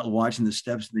you're not watching the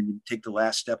steps, and then you take the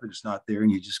last step and it's not there,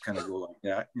 and you just kind of go like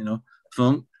that, you know,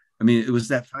 thump. I mean, it was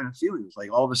that kind of feeling. It was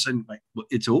like all of a sudden, like, well,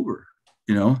 it's over,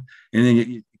 you know, and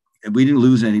then we didn't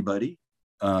lose anybody.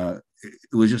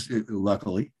 It was just,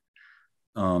 luckily.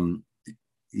 Um,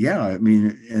 yeah, I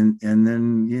mean, and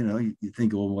then, you know, you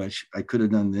think, oh, well, I could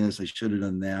have done this, I should have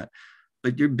done that,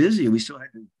 but you're busy. We still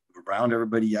had to round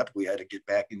everybody up. We had to get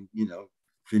back and, you know,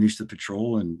 finish the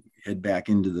patrol and head back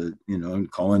into the, you know,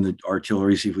 and call in the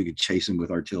artillery, see if we could chase them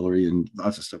with artillery and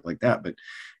lots of stuff like that. But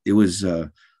it was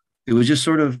just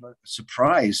sort of a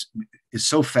surprise. It's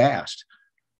so fast,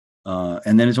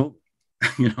 and then it's over.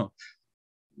 You know,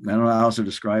 I don't know how else to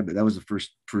describe it. That was the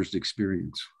first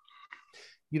experience.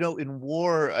 You know, in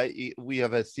war, we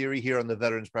have a theory here on the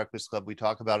Veterans Breakfast Club. We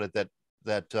talk about it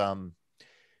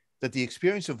that the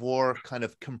experience of war kind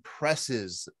of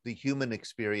compresses the human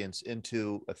experience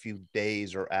into a few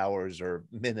days or hours or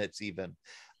minutes, even.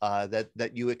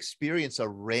 That you experience a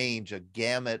range, a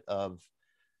gamut of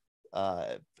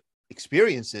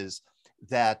experiences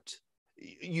that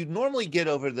you normally get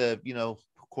over the, you know,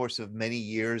 course of many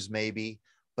years, maybe,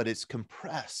 but it's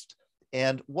compressed.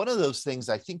 And one of those things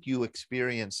I think you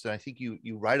experienced, and I think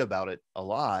you write about it a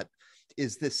lot,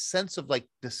 is this sense of like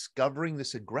discovering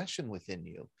this aggression within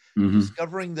you,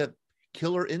 discovering the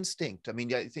killer instinct. I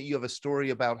mean, I think you have a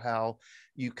story about how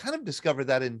you kind of discovered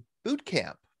that in boot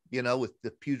camp, you know, with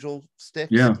the pugil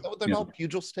sticks. Yeah. Is that what they're called?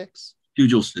 Pugil sticks?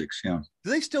 Pugil sticks, yeah.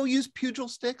 Do they still use pugil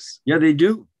sticks? Yeah, they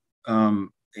do.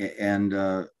 And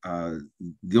the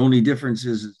only difference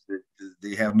is that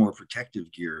they have more protective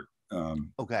gear.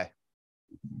 Okay.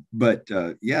 But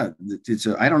yeah,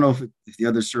 I don't know if the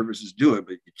other services do it,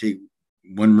 but you take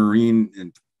one Marine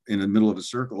in the middle of a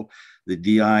circle, the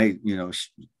DI, you know,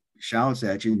 shouts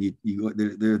at you, and you go,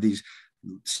 there are these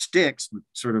sticks with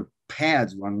sort of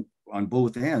pads on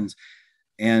both ends,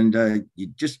 and you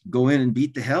just go in and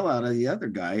beat the hell out of the other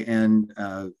guy, and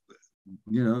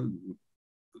you know,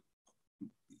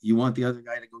 you want the other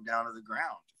guy to go down to the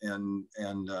ground, and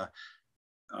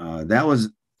that was,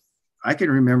 I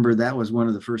can remember that was one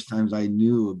of the first times I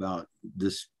knew about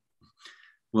this.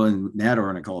 Well, in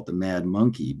Nadorn, I call it the mad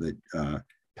monkey, but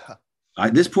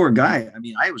this poor guy, I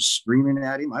mean, I was screaming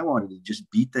at him. I wanted to just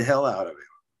beat the hell out of him.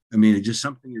 I mean, it just,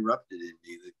 something erupted in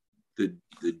me.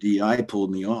 The DI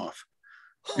pulled me off,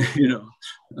 you know.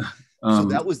 So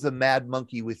that was the mad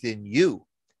monkey within you.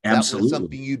 Absolutely. That was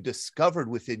something you discovered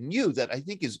within you that I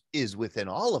think is within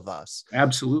all of us.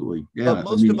 Absolutely. Yeah. But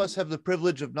most of us have the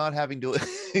privilege of not having to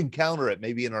encounter it,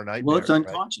 maybe in our nightmares. Well, it's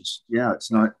unconscious. Right? Yeah.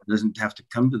 It's not, it doesn't have to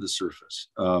come to the surface.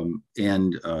 You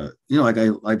know, like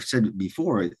I've said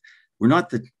before, we're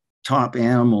not the top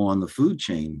animal on the food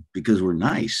chain because we're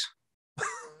nice.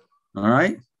 All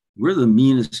right. We're the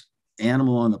meanest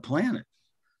animal on the planet.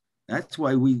 That's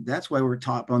why we're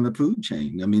top on the food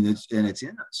chain. I mean, it's in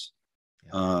us.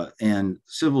 And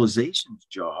civilization's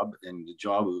job, and the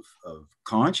job of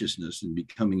consciousness and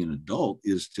becoming an adult,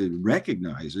 is to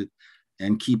recognize it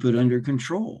and keep it under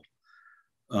control.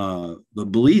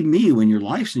 But believe me, when your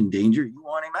life's in danger, you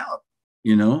want him out.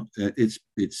 You know, it's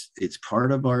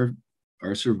part of our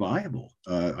survival.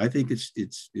 I think it's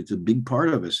a big part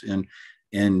of us, and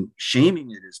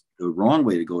shaming it is the wrong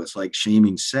way to go. It's like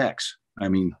shaming sex. I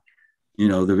mean, you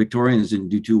know, the Victorians didn't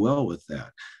do too well with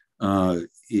that.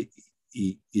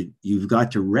 You've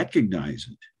got to recognize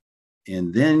it,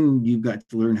 and then you've got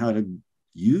to learn how to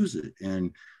use it.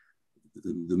 And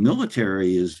the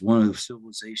military is one of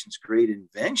civilization's great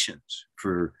inventions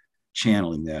for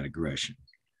channeling that aggression.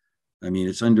 I mean,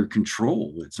 it's under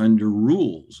control, it's under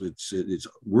rules, it's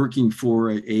working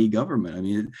for a government. I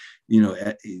mean, you know,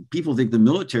 people think the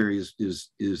military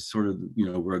is sort of,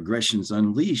 you know, where aggression's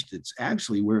unleashed. It's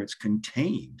actually where it's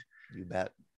contained. You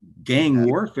bet. Gang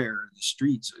warfare in the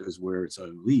streets is where it's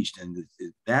unleashed, and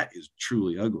that is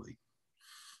truly ugly.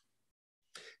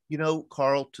 You know,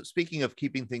 Karl, speaking of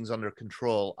keeping things under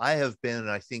control, I have been,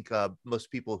 and I think most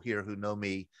people here who know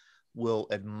me will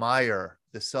admire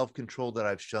the self-control that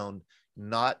I've shown,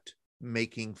 not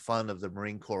making fun of the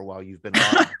Marine Corps while you've been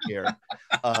on here,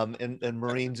 and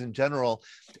Marines in general.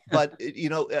 But, you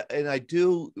know, and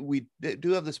we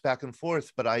do have this back and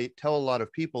forth, but I tell a lot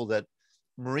of people that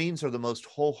Marines are the most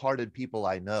wholehearted people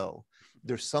I know.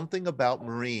 There's something about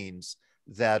Marines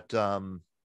that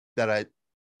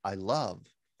I love.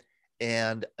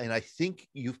 And I think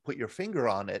you've put your finger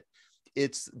on it.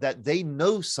 It's that they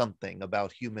know something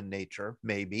about human nature,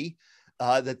 maybe,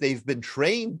 that they've been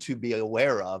trained to be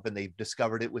aware of, and they've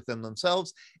discovered it within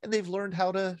themselves, and they've learned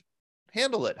how to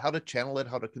handle it, how to channel it,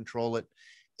 how to control it.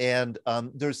 And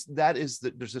there's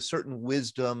a certain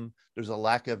wisdom, there's a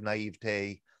lack of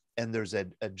naivete, and there's a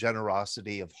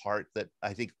generosity of heart that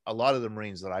I think a lot of the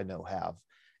Marines that I know have,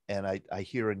 and I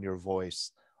hear in your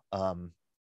voice.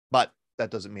 But that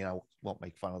doesn't mean I won't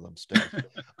make fun of them still.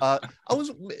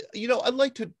 I'd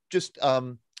like to just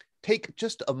take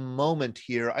just a moment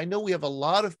here. I know we have a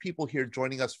lot of people here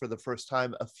joining us for the first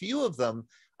time. A few of them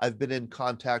I've been in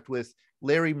contact with.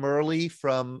 Larry Murley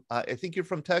from, I think you're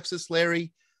from Texas,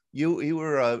 Larry. You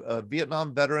were a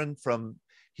Vietnam veteran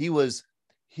he was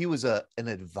an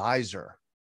advisor,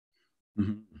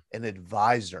 Mm-hmm. an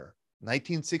advisor,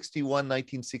 1961,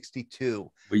 1962.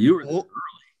 Well, you were early.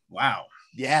 Wow.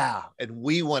 Yeah. And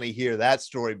we want to hear that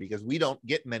story because we don't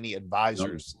get many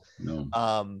advisors. No.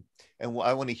 And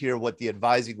I want to hear what the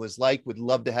advising was like. Would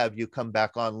love to have you come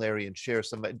back on, Larry, and share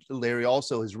some. Larry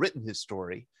also has written his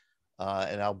story,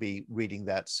 and I'll be reading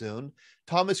that soon.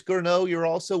 Thomas Gourneau, you're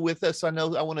also with us. I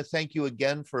want to thank you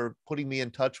again for putting me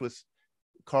in touch with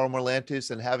Karl Marlantes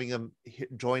and having him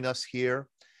join us here.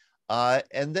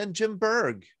 And then Jim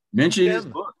Berg. Mention his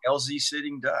book, LZ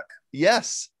Sitting Duck.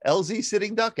 Yes, LZ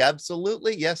Sitting Duck,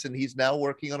 absolutely. Yes, and he's now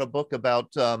working on a book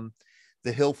about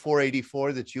the Hill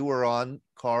 484 that you were on,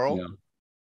 Karl.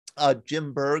 Yeah.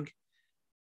 Jim Berg,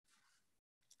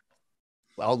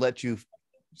 I'll let you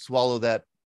swallow that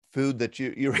food that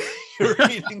you're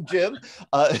eating, Jim.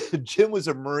 Jim was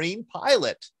a Marine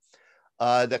pilot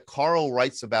that Karl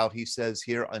writes about, he says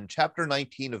here on chapter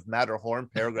 19 of Matterhorn,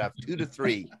 paragraph 2 to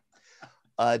 3.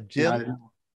 Jim,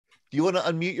 do you want to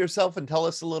unmute yourself and tell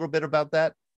us a little bit about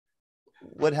that?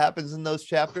 What happens in those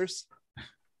chapters?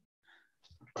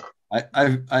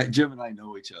 Jim and I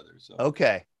know each other. So.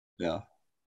 Okay. Yeah.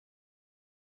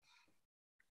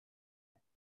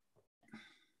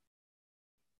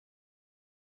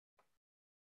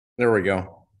 There we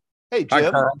go. Hey, Jim.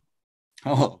 Hi, Karl.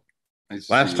 Oh, nice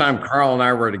last time Karl and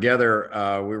I were together,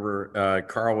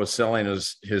 Karl was selling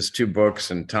his two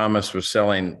books, and Thomas was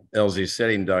selling LZ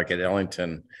Sitting Duck at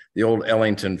Ellington, the old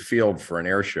Ellington Field, for an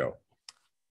air show.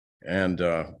 And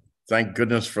thank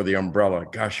goodness for the umbrella.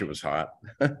 Gosh, it was hot.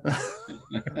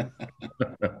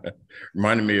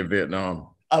 Reminded me of Vietnam.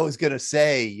 I was going to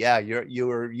say, yeah, you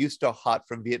were used to hot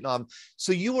from Vietnam.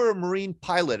 So you were a Marine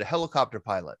pilot, a helicopter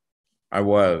pilot. I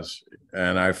was,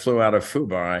 and I flew out of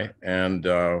Phu-Bai, and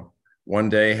one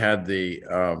day had the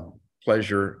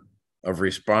pleasure of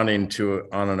responding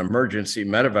on an emergency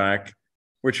medevac,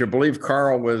 which I believe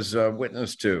Karl was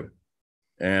witness to.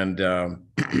 And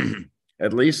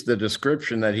at least the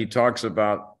description that he talks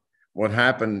about what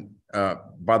happened,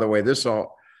 by the way,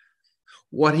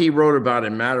 what he wrote about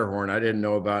in Matterhorn, I didn't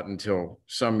know about until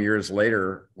some years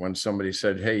later when somebody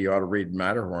said, hey, you ought to read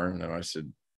Matterhorn. And I said,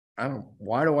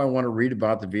 why do I want to read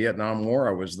about the Vietnam War?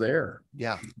 I was there.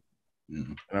 Yeah.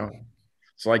 You know,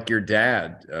 it's like your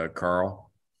dad,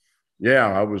 Karl. Yeah,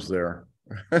 I was there.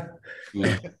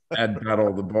 Yeah. At Battle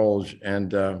of the Bulge.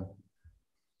 And,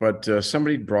 but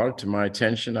somebody brought it to my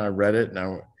attention. I read it,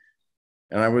 and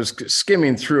I was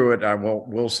skimming through it, I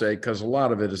will say, because a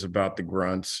lot of it is about the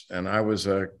grunts. And I was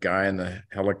a guy in the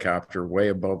helicopter way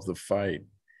above the fight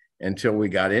until we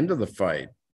got into the fight.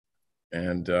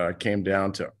 And came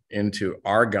down into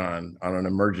Argonne on an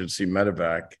emergency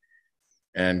medevac.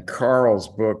 And Karl's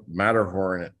book,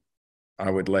 Matterhorn, I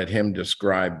would let him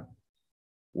describe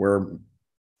where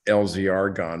LZ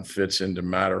Argonne fits into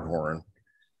Matterhorn.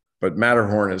 But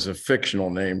Matterhorn is a fictional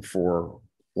name for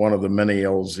one of the many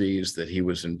LZs that he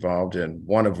was involved in,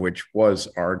 one of which was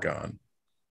Argonne.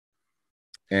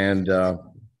 And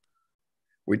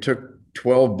we took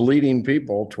 12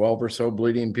 or so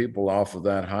bleeding people off of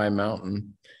that high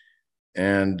mountain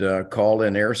and called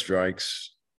in airstrikes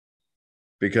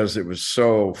because it was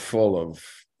so full of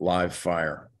live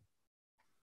fire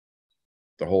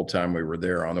the whole time we were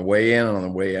there, on the way in and on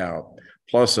the way out,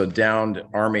 plus a downed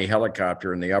Army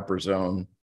helicopter in the upper zone.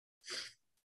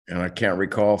 And I can't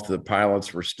recall if the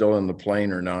pilots were still in the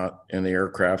plane or not, in the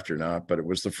aircraft or not, but it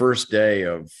was the first day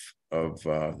of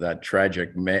that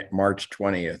tragic March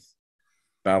 20th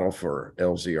battle for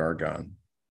LZ Argonne.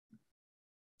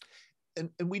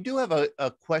 And we do have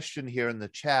a question here in the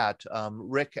chat.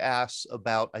 Rick asks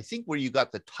about, I think, where you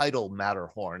got the title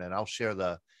Matterhorn, and I'll share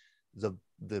the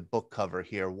book cover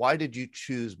here. Why did you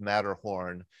choose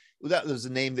Matterhorn? That was the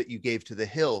name that you gave to the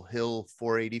hill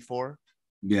 484.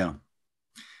 Yeah.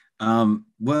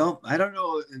 Well, I don't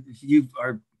know if you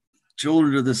are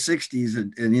children of the 60s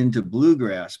and into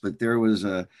bluegrass, but there was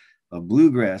a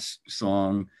bluegrass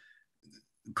song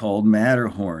called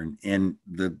Matterhorn, and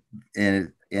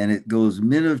it goes,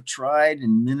 men have tried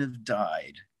and men have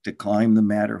died to climb the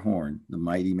Matterhorn, the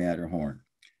mighty Matterhorn.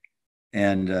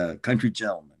 And Country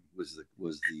Gentlemen was the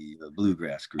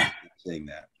bluegrass group saying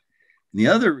that. And the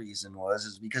other reason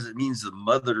is because it means the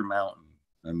mother mountain.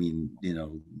 I mean,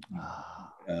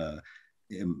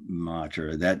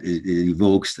 mantra that it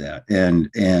evokes that, and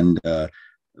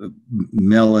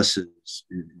Melis's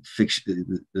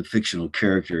the fictional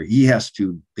character, he has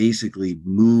to basically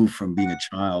move from being a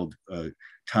child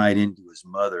tied into his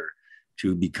mother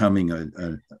to becoming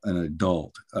an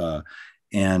adult.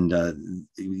 And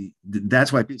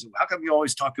that's why people say, how come you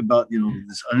always talk about,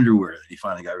 this underwear that he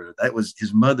finally got rid of? That was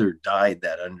his mother dyed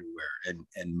that underwear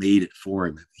and made it for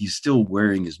him. He's still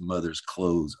wearing his mother's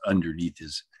clothes underneath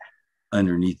his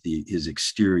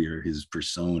exterior, his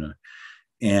persona.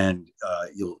 And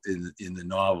you'll in the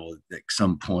novel at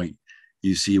some point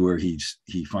you see where he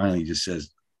finally just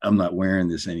says, I'm not wearing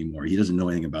this anymore. He doesn't know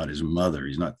anything about his mother.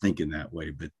 He's not thinking that way,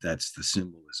 but that's the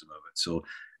symbolism of it. So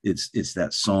it's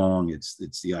that song. It's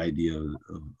the idea of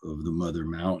the mother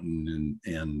mountain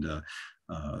and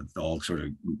all sort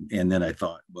of. And then I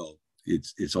thought, well,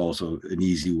 it's also an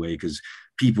easy way because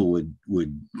people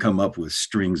would come up with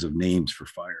strings of names for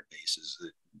fire bases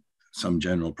that some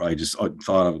general probably just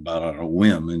thought of about on a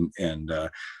whim, and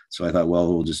so I thought,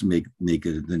 well, we'll just make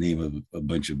it the name of a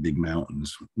bunch of big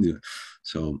mountains. Yeah.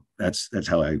 So that's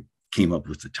how I came up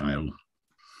with the title.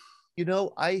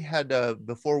 I had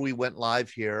before we went live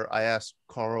here, I asked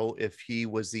Karl if he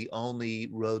was the only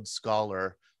Rhodes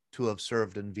Scholar to have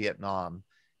served in Vietnam,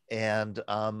 and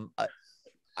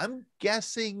I'm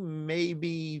guessing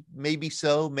maybe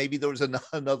so. Maybe there was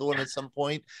another one at some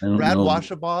point. Brad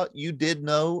Washabaugh, you did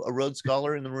know a Rhodes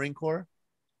Scholar in the Marine Corps?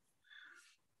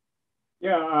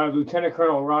 Yeah, Lieutenant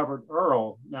Colonel Robert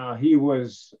Earl. Now, he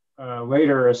was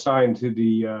later assigned to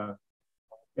the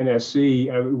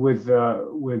NSC with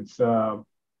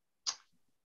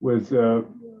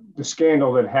the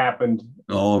scandal that happened.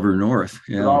 Oliver North.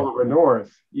 Yeah. Oliver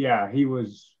North. Yeah, he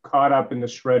was caught up in the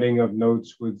shredding of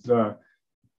notes with the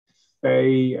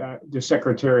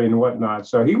secretary and whatnot.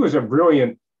 So he was a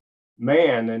brilliant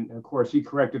man, and of course he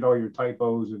corrected all your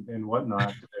typos and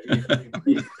whatnot.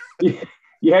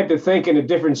 You had to think in a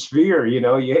different sphere,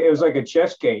 it was like a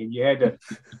chess game. You had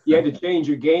to change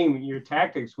your game and your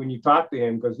tactics when you talked to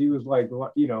him, because he was like,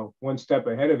 one step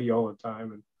ahead of you all the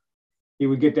time, and he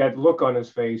would get that look on his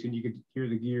face and you could hear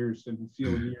the gears and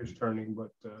feel the gears turning. But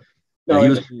no, he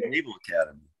was in the Naval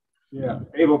Academy. Yeah,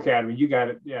 Naval Academy, you got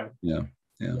it. Yeah.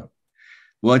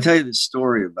 Well, I tell you this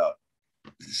story about.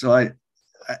 So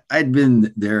I'd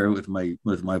been there with my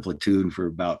platoon for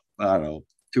about, I don't know,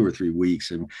 2 or 3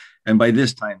 weeks, and by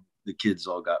this time the kids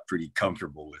all got pretty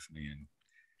comfortable with me. And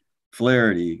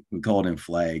Flaherty, we called him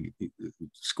Flag,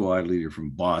 squad leader from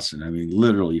Boston. I mean,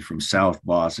 literally from South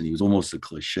Boston. He was almost a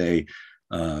cliche.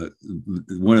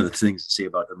 One of the things to say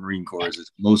about the Marine Corps is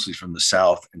it's mostly from the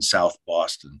South and South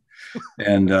Boston.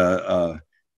 And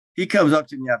he comes up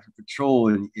to me after patrol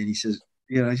and he says,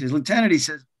 he says, Lieutenant, he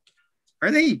says,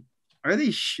 are they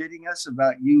shitting us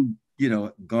about you,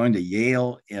 going to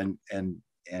Yale and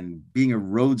being a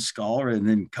Rhodes Scholar and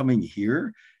then coming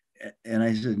here? And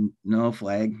I said, no,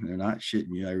 Flag, they're not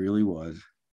shitting you. I really was.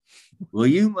 Well,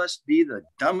 you must be the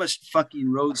dumbest fucking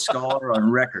Rhodes Scholar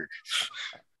on record.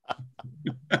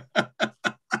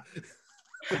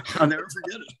 I'll never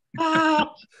forget it.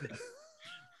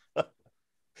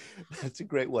 That's a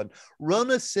great one.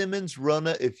 Rona Simmons.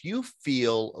 Rona, if you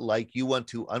feel like you want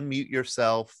to unmute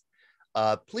yourself,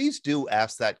 please do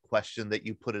ask that question that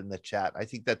you put in the chat. I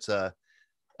think that's a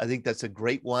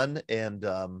great one, and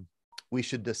we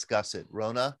should discuss it.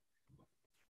 Rona.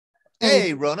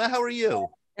 Hey, Rona, how are you?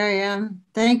 There I am.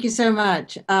 Thank you so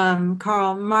much.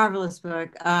 Karl, marvelous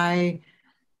book. I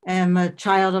am a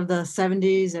child of the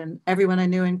 70s, and everyone I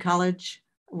knew in college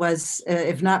was,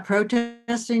 if not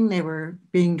protesting, they were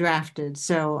being drafted.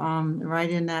 So right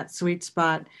in that sweet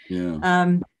spot.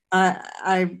 Yeah.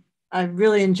 I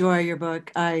really enjoy your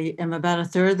book. I am about a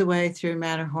third of the way through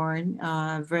Matterhorn.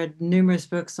 I've read numerous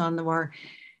books on the war,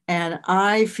 and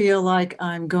I feel like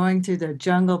I'm going through the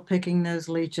jungle picking those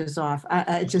leeches off.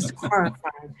 It's just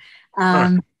horrifying.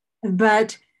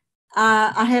 But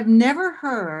I have never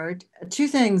heard two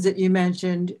things that you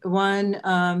mentioned. One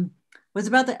was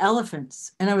about the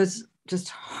elephants, and I was just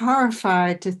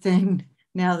horrified to think,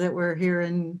 now that we're here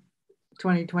in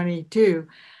 2022,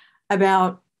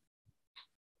 about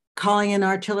calling in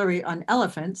artillery on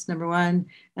elephants, number one.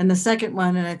 And the second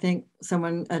one, and I think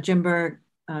someone, Jim Berg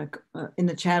in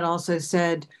the chat also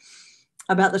said,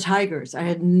 about the tigers. I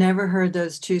had never heard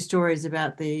those two stories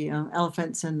about the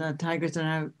elephants and the tigers,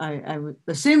 and I would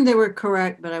assume they were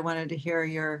correct, but I wanted to hear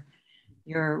your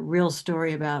real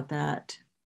story about that.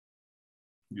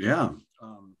 Yeah.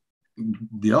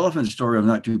 The elephant story I'm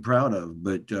not too proud of,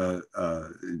 but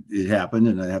it happened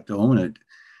and I have to own it.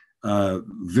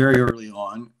 Very early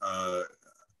on,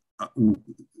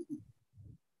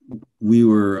 we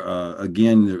were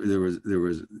again there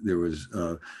was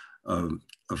a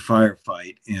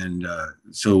firefight, and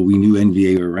so we knew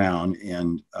NVA were around,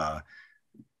 and I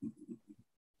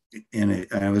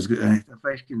was, if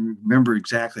I can remember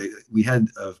exactly, we had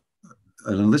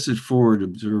an enlisted forward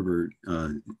observer.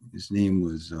 His name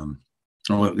was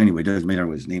anyway, it doesn't matter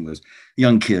what his name was.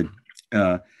 Young kid,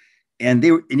 and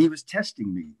he was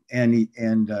testing me, and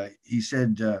he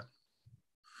said,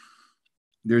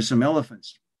 "There's some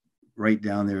elephants right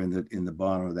down there in the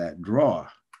bottom of that draw,"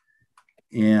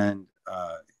 and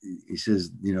he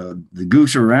says, the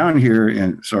goose around here,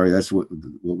 and sorry, that's what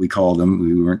we called them.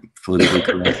 We weren't politically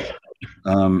correct.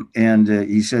 And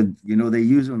he said, they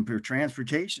use them for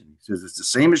transportation. He says, it's the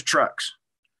same as trucks.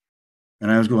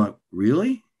 And I was going,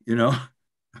 really? Yep,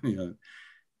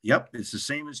 it's the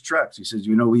same as trucks. He says,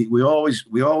 we always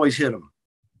hit them.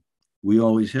 We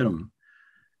always hit them.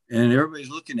 And everybody's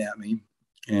looking at me,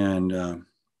 and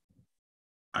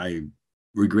I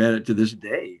regret it to this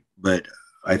day. But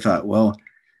I thought, well,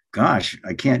 gosh,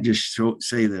 I can't just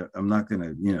say that I'm not going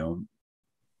to,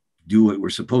 do what we're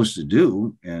supposed to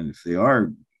do. And if they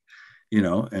are,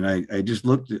 and I just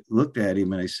looked at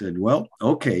him and I said, well,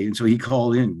 okay. And so he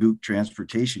called in Gook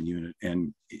Transportation Unit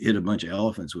and hit a bunch of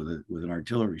elephants with an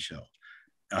artillery shell.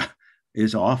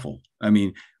 It's awful. I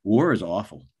mean, war is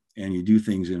awful. And you do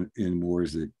things in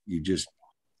wars that you just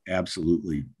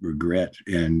absolutely regret.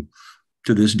 And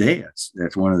to this day,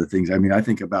 that's one of the things. I mean, I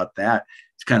think about that.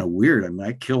 It's kind of weird. I mean,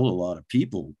 I killed a lot of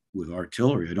people with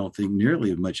artillery. I don't think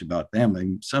nearly as much about them. I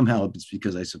mean, somehow it's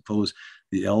because I suppose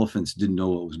the elephants didn't know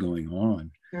what was going on.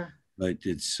 Sure. But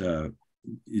it's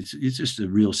just a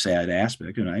real sad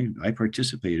aspect, and I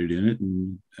participated in it,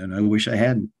 and I wish I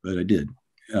hadn't, but I did.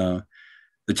 The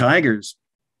Tigers,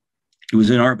 it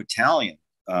was in our battalion.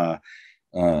 A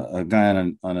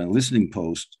guy on a listening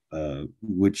post,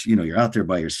 which you're out there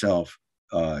by yourself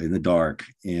in the dark,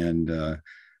 and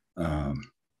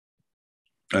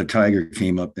a tiger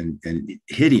came up and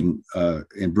hit him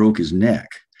and broke his neck,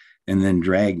 and then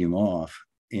dragged him off.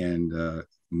 And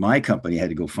my company had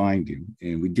to go find him,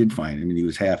 and we did find him, and he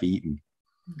was half eaten.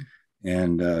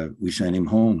 And we sent him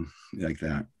home like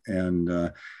that. And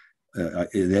that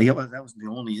was the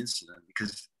only incident,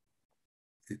 because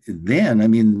then, I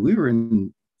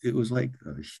mean, it was like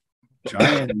a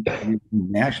giant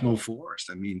national forest.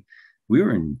 I mean, we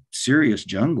were in serious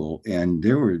jungle, and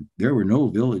there were no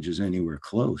villages anywhere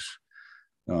close.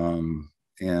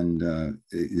 And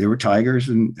there were tigers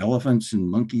and elephants and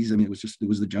monkeys. I mean, it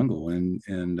was the jungle, and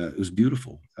it was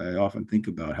beautiful. I often think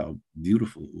about how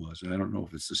beautiful it was. And I don't know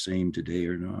if it's the same today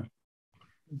or not.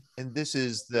 And this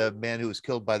is the man who was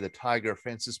killed by the tiger,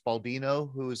 Francis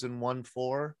Baldino, who was in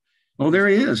 1-4. Oh, there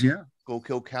he is. Yeah.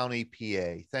 Schuylkill County,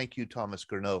 PA. Thank you, Thomas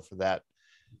Gurneau, for that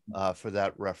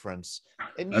reference.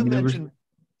 And you mentioned,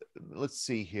 let's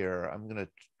see here. I'm going to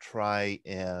try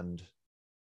and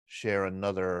share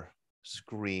another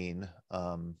screen,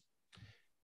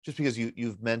 just because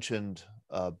you've mentioned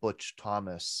Butch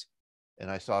Thomas, and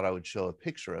I thought I would show a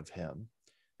picture of him.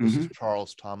 This is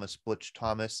Charles Thomas, Butch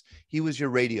Thomas. He was your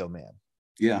radio man.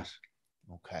 Yes.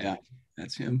 Okay. Yeah,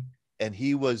 that's him. And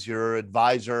he was your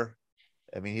advisor.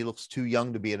 I mean, he looks too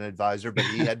young to be an advisor, but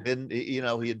he had been, he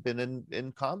had been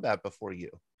in combat before you.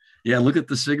 Yeah, look at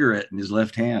the cigarette in his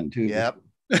left hand too. Yep,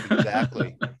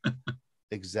 exactly.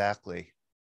 Exactly.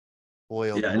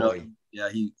 Boy, oh yeah, boy. I know. Yeah,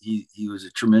 he was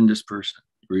a tremendous person,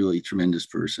 really tremendous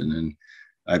person. And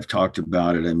I've talked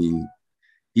about it. I mean,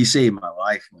 he saved my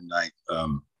life one night.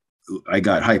 I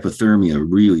got hypothermia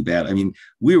really bad. I mean,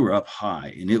 we were up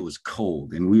high and it was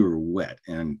cold and we were wet,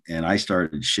 and I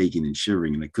started shaking and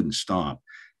shivering, and I couldn't stop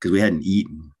because we hadn't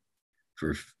eaten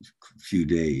for a few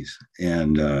days.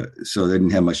 And so they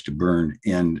didn't have much to burn.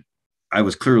 And I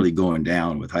was clearly going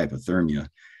down with hypothermia,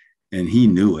 and he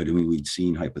knew it. I mean, we'd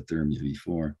seen hypothermia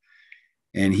before.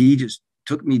 And he just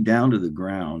took me down to the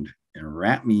ground and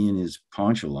wrapped me in his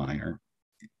poncho liner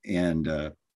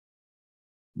and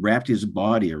wrapped his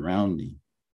body around me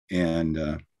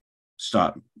and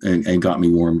stopped and got me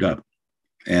warmed up.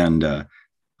 And I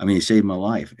mean, he saved my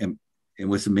life. And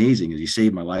what's amazing is he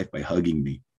saved my life by hugging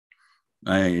me.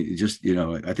 I just,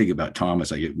 I think about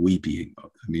Thomas, I get weepy. I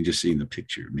mean, just seeing the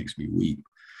picture makes me weep.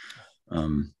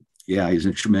 Yeah, he's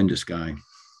a tremendous guy.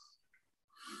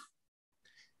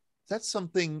 that's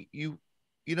something you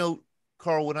know,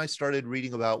 Karl, when I started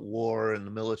reading about war and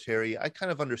the military, I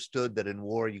kind of understood that in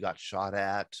war you got shot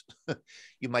at,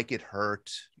 you might get hurt,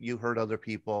 you hurt other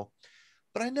people,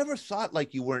 but I never thought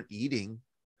like you weren't eating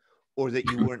or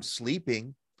that you weren't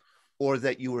sleeping or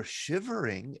that you were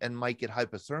shivering and might get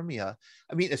hypothermia.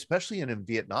 I mean, especially in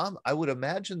Vietnam, I would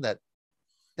imagine that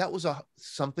that was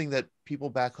something that people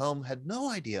back home had no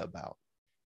idea about.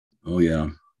 Oh yeah.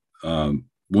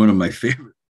 One of my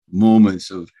favorite moments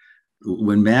of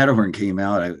when Matterhorn came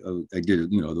out, I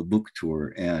did, you know, the book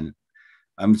tour, and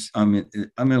I'm in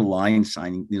a line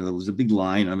signing, you know, there was a big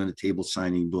line. I'm in a table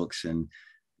signing books, and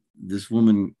this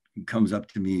woman comes up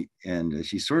to me, and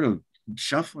she's sort of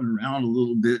shuffling around a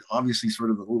little bit, obviously sort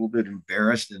of a little bit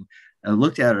embarrassed. And I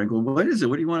looked at her, I go, what is it?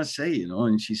 What do you want to say? You know?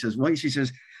 And she says, well, she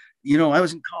says, you know, I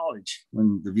was in college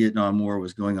when the Vietnam War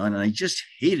was going on, and I just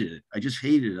hated it. I just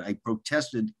hated it. I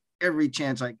protested every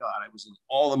chance I got. I was in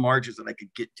all the marches that I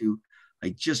could get to.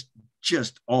 I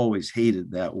just always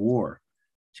hated that war.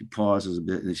 She pauses a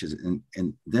bit, and she says,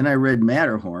 and then I read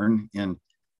Matterhorn, and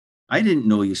I didn't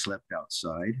know you slept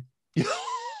outside.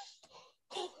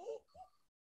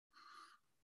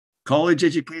 College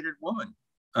educated woman,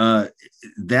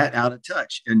 that out of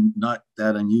touch and not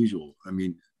that unusual. I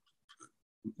mean,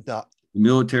 the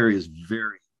military is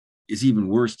even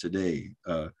worse today,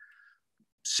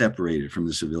 separated from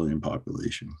the civilian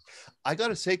population. I got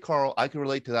to say, Karl, I can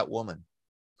relate to that woman.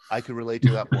 I could relate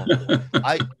to that woman.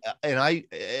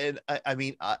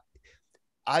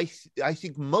 I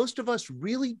think most of us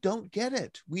really don't get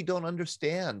it. We don't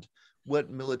understand what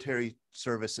military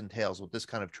service entails, what this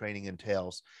kind of training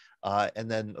entails.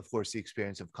 And then, of course, the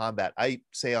experience of combat. I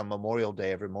say on Memorial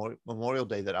Day, every Memorial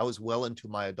Day, that I was well into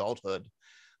my adulthood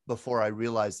before I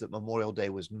realized that Memorial Day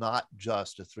was not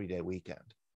just a 3-day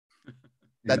weekend,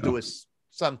 that there was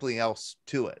something else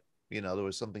to it. You know, there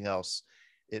was something else.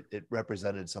 It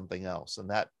represented something else, and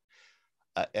that,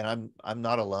 and I'm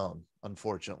not alone,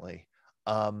 unfortunately.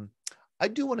 I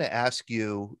do want to ask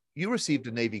you. You received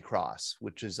a Navy Cross,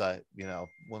 which is you know,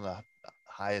 one of the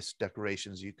highest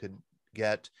decorations you could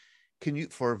get. Can you,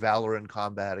 for valor in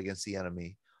combat against the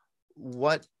enemy?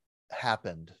 What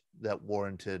happened that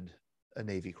warranted a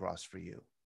Navy Cross for you?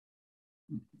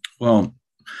 Well,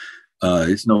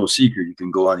 it's no secret. You can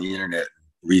go on the internet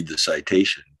and read the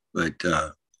citation, but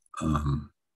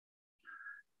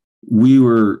we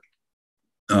were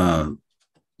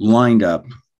lined up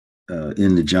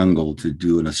in the jungle to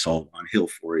do an assault on Hill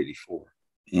 484.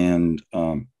 And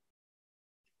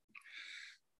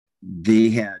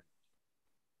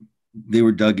they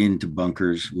were dug into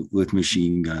bunkers with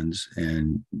machine guns.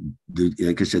 And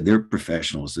like I said, they're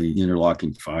professionals, the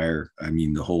interlocking fire. I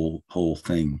mean, the whole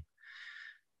thing.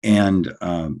 And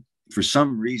for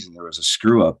some reason, there was a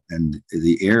screw up and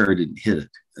the air didn't hit it.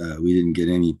 We didn't get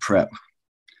any prep.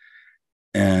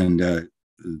 And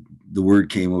the word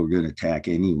came, we're going to attack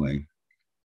anyway.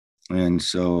 And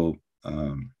so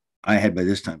I had by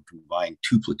this time combined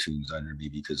 2 platoons under me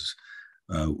because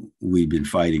we'd been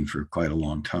fighting for quite a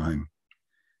long time.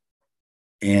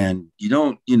 And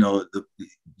when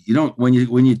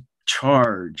you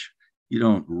charge, you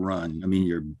don't run. I mean,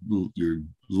 you're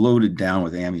loaded down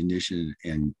with ammunition,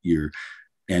 and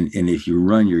if you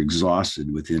run, you're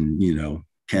exhausted within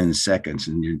 10 seconds,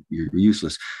 and you're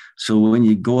useless. So when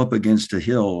you go up against a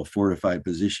hill, a fortified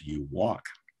position, you walk,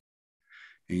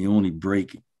 and you only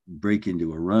break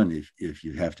into a run if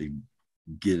you have to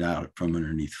get out from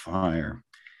underneath fire.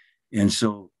 And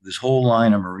so this whole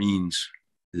line of Marines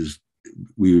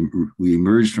we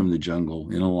emerged from the jungle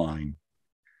in a line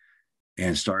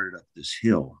and started up this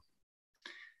hill.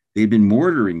 They'd been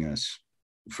mortaring us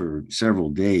for several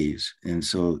days, and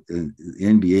so the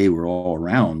NBA were all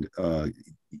around.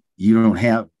 You don't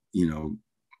have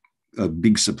a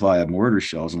big supply of mortar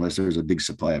shells unless there's a big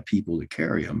supply of people to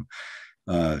carry them,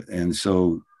 and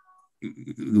so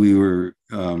we were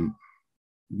hang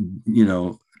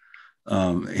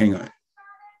on.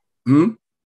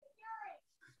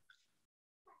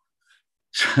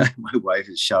 My wife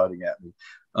is shouting at me.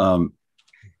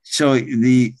 So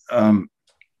the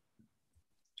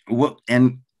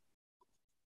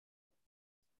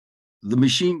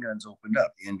machine guns opened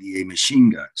up, the NDA machine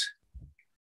guns,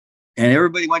 and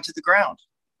everybody went to the ground.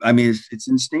 I mean, it's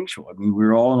instinctual. I mean, we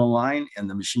were all in a line, and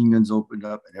the machine guns opened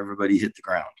up, and everybody hit the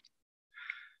ground.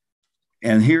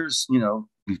 And here's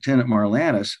Lieutenant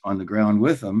Marlantes on the ground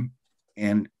with them.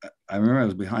 And I remember I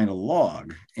was behind a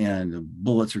log, and the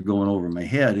bullets are going over my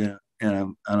head,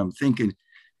 and I'm thinking,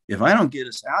 if I don't get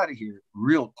us out of here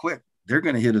real quick, they're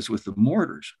going to hit us with the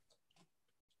mortars.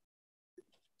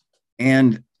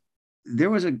 And there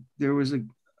was a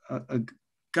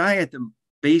guy at the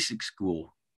basic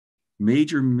school,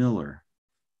 Major Miller,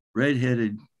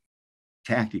 redheaded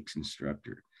tactics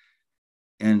instructor.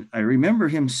 And I remember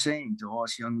him saying to all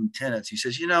us young lieutenants, he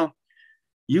says, you know,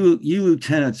 you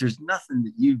lieutenants, there's nothing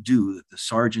that you do that the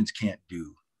sergeants can't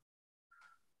do,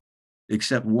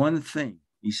 except one thing.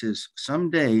 He says,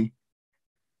 someday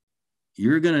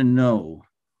you're going to know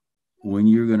when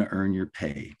you're going to earn your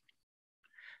pay.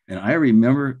 And I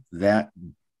remember that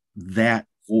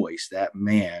voice, that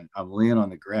man. I'm laying on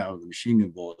the ground with the machine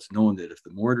gun bullets, knowing that if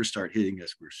the mortars start hitting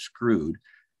us, we're screwed.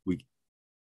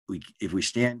 If we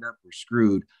stand up, we're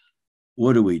screwed.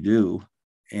 What do we do?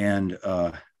 And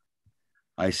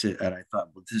I said, and I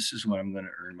thought, well, this is when I'm going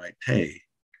to earn my pay.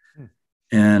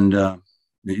 And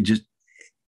it just,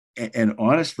 and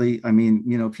honestly, I mean,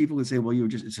 you know, people would say, well,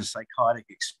 it's a psychotic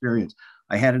experience.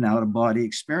 I had an out of body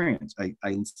experience.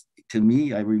 To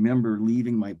me, I remember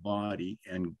leaving my body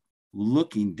and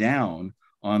looking down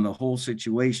on the whole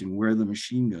situation, where the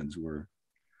machine guns were,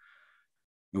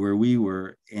 where we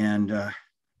were, and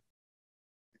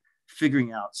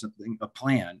figuring out a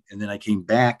plan. And then I came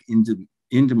back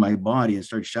into my body and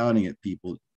started shouting at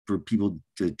people for people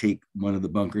to take one of the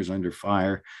bunkers under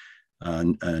fire,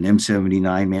 an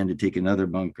M79 man to take another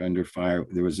bunker under fire.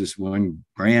 There was this one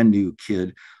brand new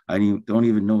kid. I don't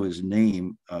even know his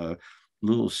name,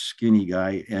 little skinny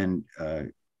guy. And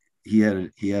he had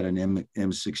an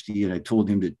M60, and I told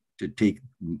him to take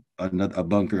a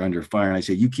bunker under fire. And I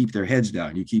said, you keep their heads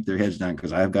down. You keep their heads down,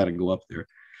 because I've got to go up there.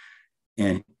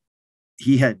 And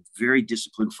he had very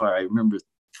disciplined fire. I remember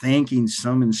thanking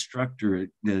some instructor at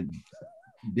the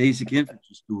basic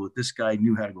infantry school that this guy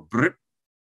knew how to go, because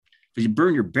you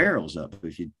burn your barrels up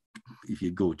if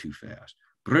you go too fast.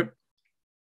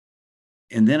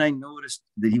 And then I noticed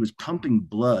that he was pumping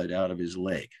blood out of his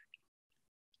leg.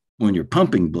 When you're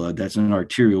pumping blood, that's an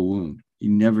arterial wound. He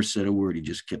never said a word. He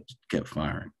just kept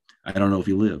firing. I don't know if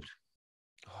he lived.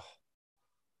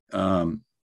 And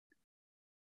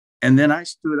then I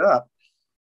stood up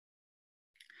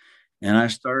and I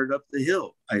started up the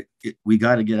hill. We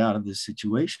got to get out of this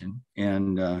situation.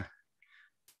 And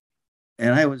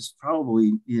I was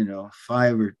probably,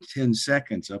 5 or 10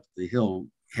 seconds up the hill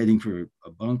heading for a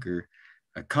bunker.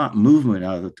 I caught movement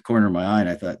out of the corner of my eye, and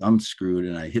I thought, I'm screwed.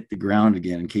 And I hit the ground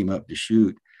again and came up to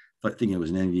shoot, thinking it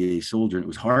was an NVA soldier. And it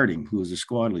was Harding, who was the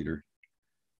squad leader.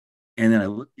 And then I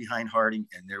looked behind Harding,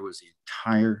 and there was the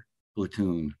entire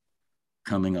platoon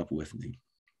coming up with me.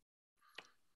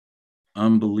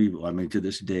 Unbelievable. I mean, to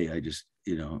this day, I just,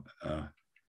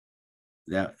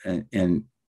 that, and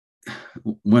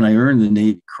when I earned the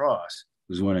Navy Cross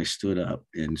was when I stood up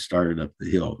and started up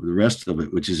the hill. The rest of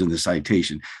it, which is in the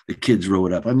citation, the kids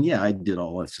rode up. I mean, yeah, I did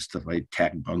all that stuff. I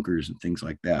attacked bunkers and things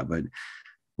like that. But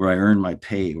where I earned my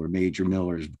pay, where Major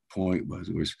Miller's point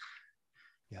was,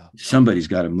 somebody's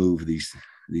got to move these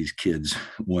kids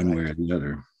one way or the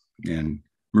other. And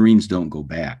Marines don't go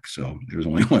back. So there's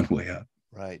only one way up.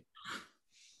 Right.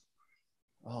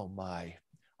 Oh my.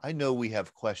 I know we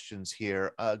have questions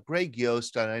here. Greg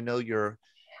Yost, and I know you're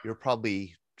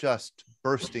probably just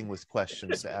bursting with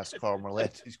questions to ask Karl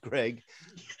Marlantes. Greg,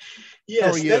 yes,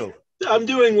 how are you? I'm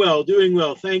doing well.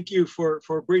 Thank you for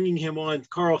bringing him on.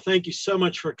 Karl, thank you so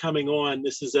much for coming on.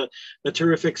 This is a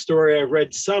terrific story.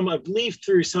 I've leafed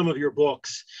through some of your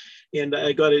books, and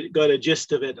I got a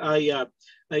gist of it.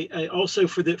 I also,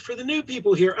 for the new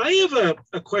people here, I have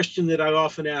a question that I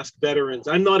often ask veterans.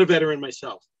 I'm not a veteran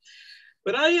myself,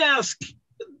 but I ask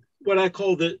what I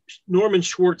call the Norman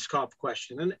Schwarzkopf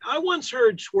question. And I once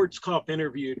heard Schwarzkopf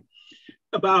interviewed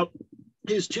about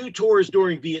his 2 tours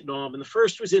during Vietnam. And the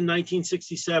first was in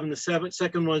 1967. The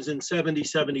second was in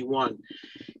 70-71.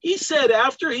 He said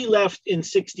after he left in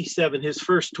 67, his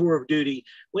first tour of duty,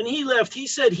 when he left, he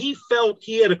said he felt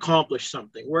he had accomplished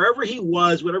something. Wherever he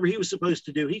was, whatever he was supposed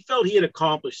to do, he felt he had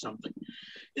accomplished something.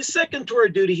 His second tour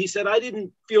of duty, he said, I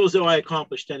didn't feel as though I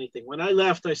accomplished anything. When I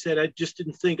left, I said, I just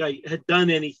didn't think I had done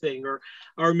anything, or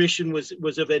our mission was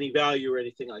of any value or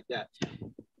anything like that.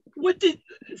 What did,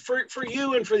 for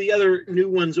you and for the other new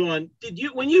ones on,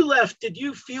 when you left, did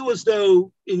you feel as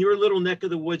though in your little neck of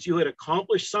the woods you had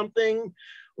accomplished something,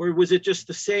 or was it just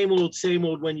the same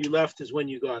old when you left as when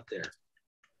you got there?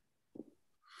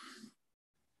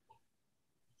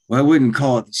 Well, I wouldn't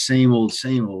call it the same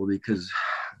old because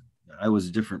I was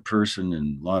a different person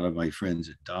and a lot of my friends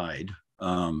had died.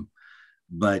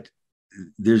 But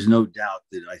there's no doubt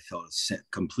that I felt a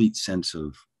complete sense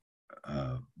of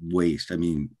waste. I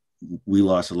mean, we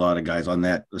lost a lot of guys on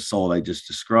that assault I just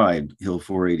described, Hill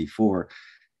 484,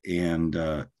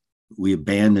 and we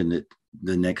abandoned it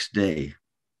the next day.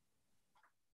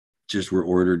 Just were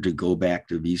ordered to go back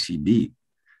to VCB.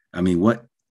 I mean, what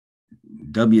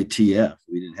WTF.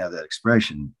 We didn't have that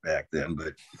expression back then,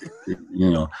 but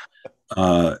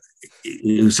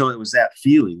so it was that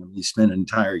feeling. I mean, you spent an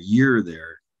entire year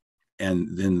there,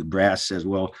 and then the brass says,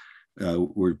 well,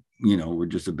 we're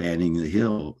just abandoning the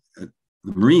hill. The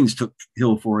Marines took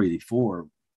Hill 484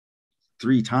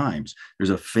 3 times. There's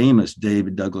a famous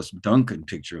David Douglas Duncan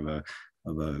picture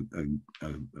of a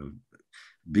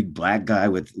big black guy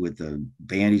with a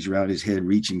bandage around his head,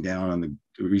 reaching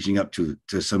up to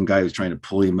some guy who's trying to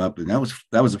pull him up. And that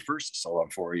was the first assault on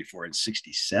 484 in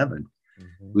 67.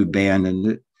 Mm-hmm. We abandoned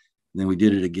it. And then we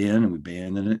did it again, and we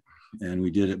abandoned it. And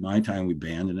we did it my time, we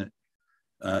abandoned it.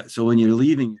 So when you're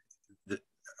leaving,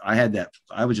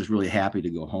 I was just really happy to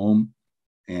go home.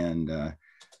 And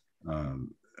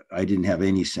I didn't have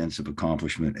any sense of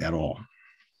accomplishment at all.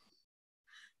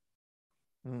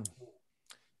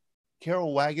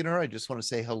 Carol Wagoner, I just want to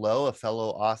say hello, a fellow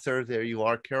author. There you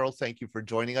are, Carol. Thank you for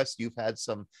joining us. You've had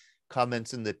some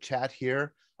comments in the chat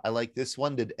here. I like this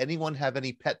one. Did anyone have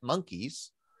any pet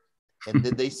monkeys? And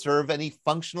did they serve any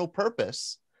functional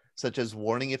purpose, such as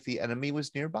warning if the enemy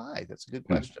was nearby? That's a good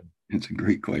question. It's a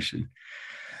great question.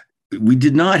 We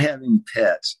did not have any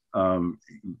pets.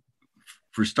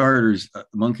 For starters,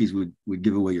 monkeys would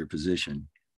give away your position.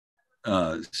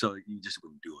 So you just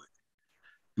wouldn't do it.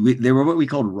 They were what we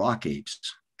called rock apes.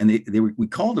 And we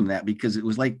called them that because it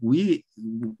was like we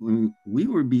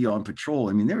would be on patrol.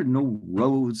 I mean, there were no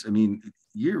roads. I mean,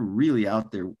 you're really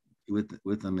out there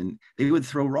with them, and they would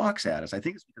throw rocks at us. I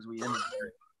think it's because we entered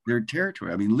their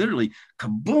territory. I mean, literally,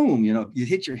 kaboom! You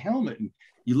hit your helmet, and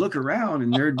you look around,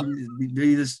 and there'd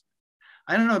be this.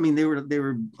 I don't know. I mean, they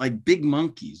were like big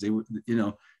monkeys. They were,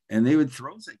 and they would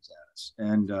throw things at us,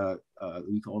 and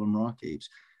we called them rock apes.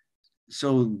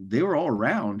 So they were all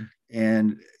around,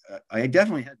 and I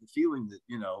definitely had the feeling that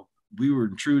we were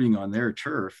intruding on their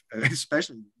turf,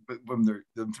 especially when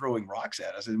them throwing rocks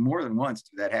at us. And more than once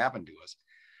that happened to us.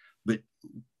 But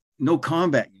no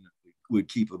combat unit would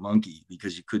keep a monkey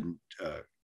because you couldn't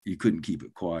keep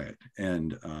it quiet.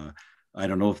 And I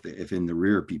don't know if in the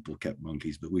rear people kept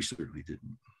monkeys, but we certainly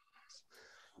didn't.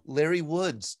 Larry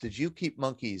Woods, did you keep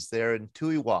monkeys there in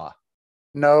Tuiwa?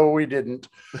 No, we didn't.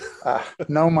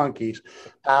 No monkeys.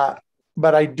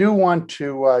 But I do want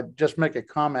to just make a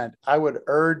comment. I would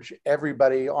urge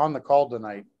everybody on the call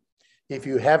tonight, if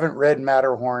you haven't read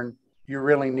Matterhorn, you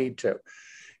really need to.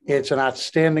 It's an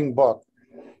outstanding book.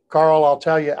 Karl, I'll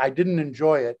tell you, I didn't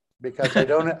enjoy it because I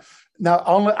don't.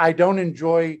 I don't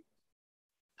enjoy.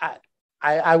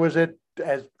 I was at,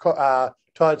 as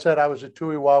Todd said, I was at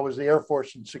Tuiwa, was the Air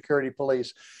Force and Security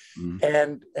Police,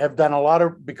 and have done a lot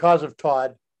of, because of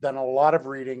Todd, done a lot of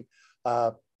reading,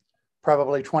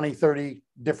 probably 20, 30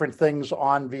 different things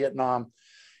on Vietnam.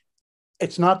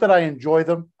 It's not that I enjoy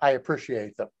them, I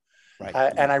appreciate them. Right.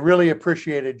 And I really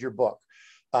appreciated your book.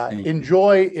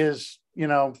 Enjoy is,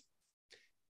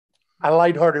 a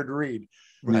lighthearted read.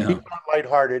 Right. These aren't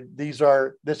lighthearted.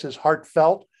 This is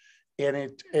heartfelt,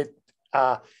 and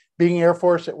being Air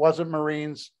Force, it wasn't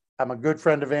Marines. I'm a good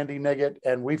friend of Andy Niggett,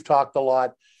 and we've talked a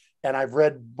lot, and I've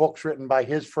read books written by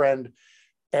his friend,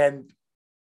 and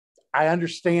I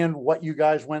understand what you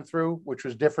guys went through, which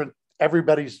was different.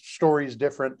 Everybody's story is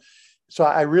different. So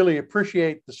I really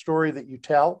appreciate the story that you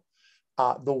tell,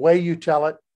 the way you tell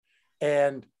it,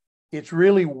 and it's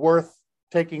really worth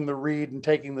taking the read and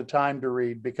taking the time to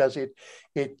read, because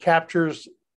it captures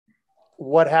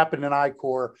what happened in I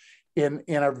Corps in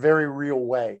a very real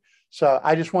way. So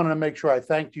I just wanted to make sure I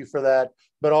thanked you for that,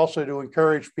 but also to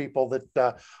encourage people that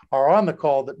are on the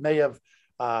call that may have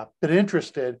been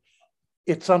interested.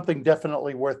 It's something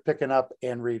definitely worth picking up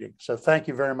and reading. So thank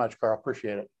you very much, Karl.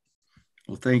 Appreciate it.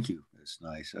 Well, thank you. That's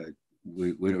nice.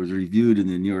 When it was reviewed in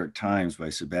the New York Times by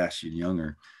Sebastian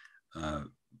Junger,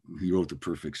 he wrote The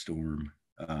Perfect Storm.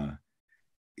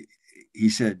 He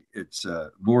said it's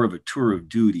more of a tour of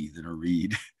duty than a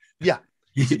read. Yeah.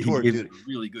 He gave it a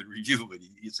really good review, but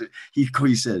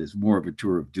he said it's more of a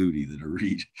tour of duty than a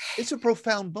read. It's a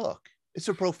profound book.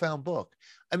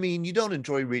 I mean, you don't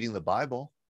enjoy reading the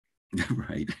Bible.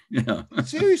 Right. Yeah.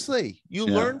 Seriously, you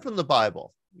learn from the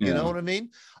Bible. You know what I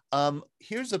mean?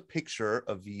 Here's a picture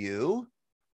of you.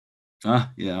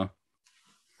 Yeah.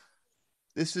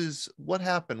 This is what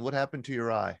happened. What happened to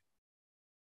your eye?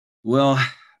 Well,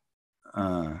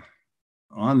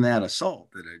 on that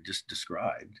assault that I just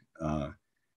described,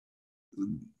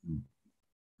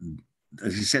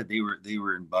 as you said, they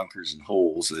were in bunkers and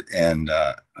holes, and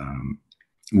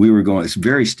we were going. It's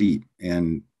very steep,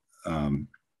 and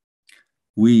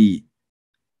we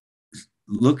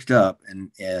looked up,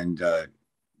 and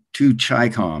two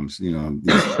Chi-Coms, these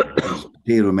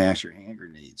potato masher hand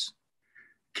grenades,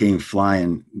 came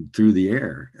flying through the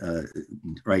air,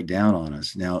 right down on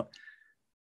us. Now,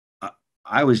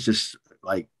 I was just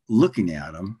like looking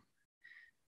at them,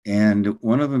 and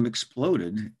one of them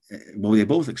exploded. Well, they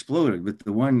both exploded, but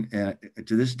the one,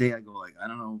 to this day, I go like, I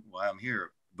don't know why I'm here,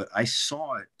 but I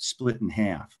saw it split in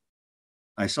half.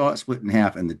 I saw it split in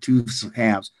half, and the two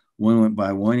halves, one went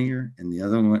by one ear and the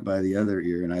other one went by the other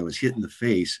ear. And I was hit in the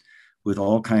face with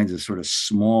all kinds of sort of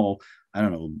small, I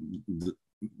don't know,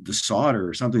 the solder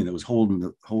or something that was holding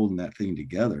that thing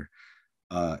together.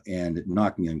 And it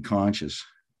knocked me unconscious.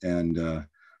 And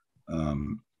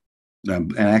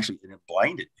actually it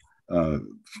blinded me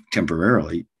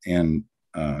temporarily. And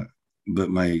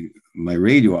but my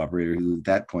radio operator, who at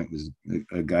that point was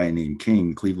a guy named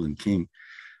King, Cleveland King,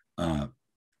 I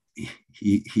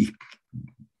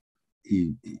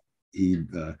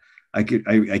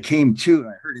came to, and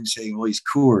I heard him saying, well, he's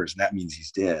Coors, and that means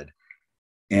he's dead.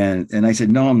 And I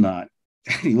said, no, I'm not.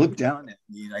 And he looked down at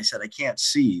me, and I said, I can't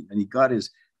see. And he got his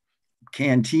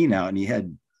canteen out, and he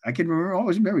had, I can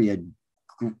always remember, he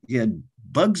had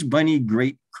Bugs Bunny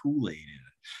grape Kool-Aid in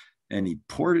it. And he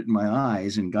poured it in my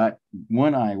eyes and got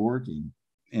one eye working.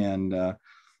 And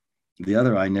the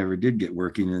other eye never did get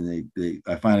working. And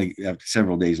I finally, after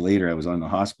several days later, I was on the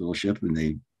hospital ship, and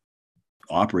they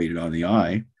operated on the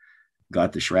eye,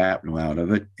 got the shrapnel out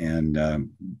of it, and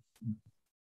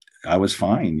I was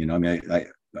fine. You know, I mean,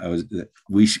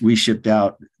 we shipped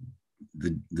out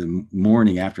the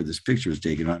morning after this picture was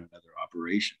taken on another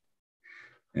operation,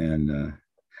 and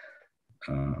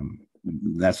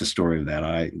that's the story of that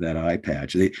eye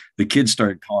patch. The kids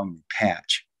started calling me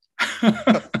Patch.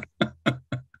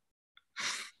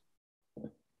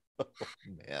 Oh,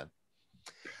 man.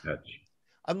 Patch.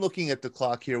 I'm looking at the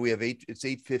clock here. We have it's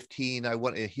 8:15. I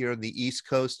want to here on the East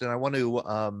Coast, and I want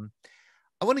to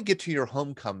get to your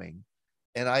homecoming.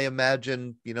 And I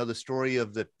imagine, you know, the story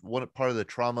of the one part of the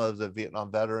trauma of the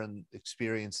Vietnam veteran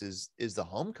experience is the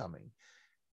homecoming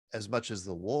as much as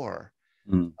the war.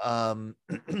 Mm.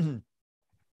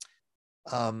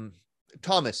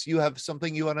 Thomas, you have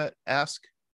something you want to ask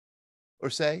or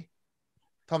say?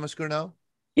 Thomas Gournot?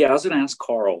 Yeah, I was going to ask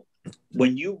Karl,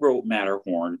 when you wrote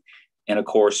Matterhorn, and of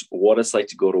course, What It's Like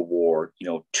to Go to War, you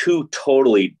know, two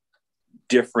totally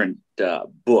different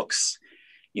books.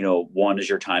 You know, one is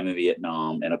your time in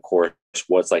Vietnam, and of course,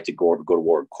 What It's Like to Go to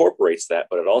War incorporates that,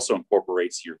 but it also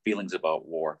incorporates your feelings about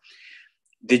war.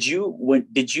 Did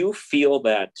you feel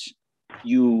that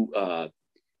you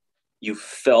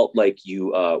felt like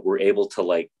you were able to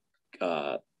like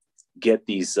get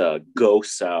these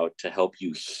ghosts out to help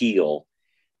you heal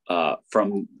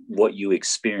from what you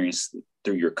experienced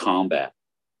through your combat?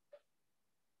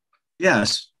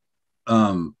 Yes.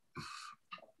 I've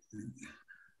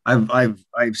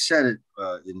said it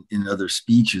in other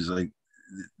speeches, like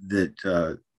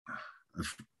that.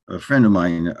 A friend of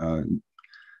mine,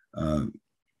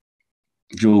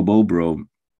 Joe Bobro,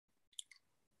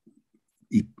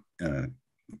 he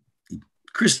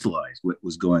crystallized what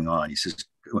was going on. He says,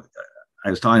 I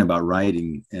was talking about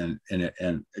writing, and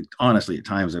honestly, at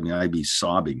times, I mean, I'd be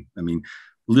sobbing. I mean,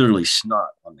 literally snot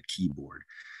on the keyboard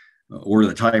or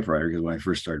the typewriter, because when I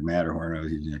first started Matterhorn, I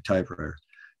was using a typewriter.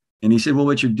 And he said, well,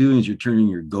 what you're doing is you're turning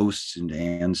your ghosts into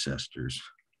ancestors.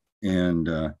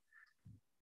 And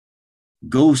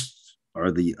ghosts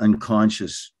are the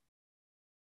unconscious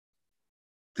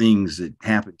things that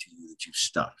happen to you that you've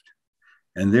stuffed.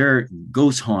 And their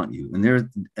ghosts haunt you.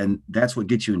 And that's what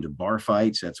gets you into bar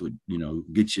fights. That's what, you know,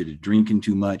 gets you to drinking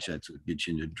too much. That's what gets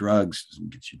you into drugs,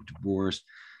 gets you divorced.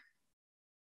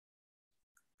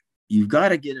 You've got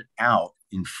to get it out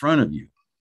in front of you.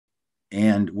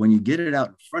 And when you get it out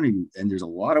in front of you, and there's a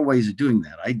lot of ways of doing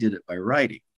that. I did it by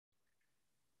writing.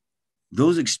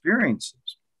 Those experiences,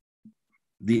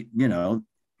 the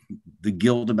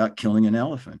guilt about killing an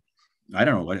elephant. I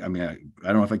don't know. I mean, I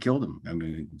don't know if I killed him. I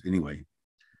mean, anyway,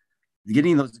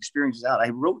 getting those experiences out, I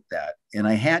wrote that, and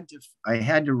I had to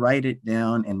write it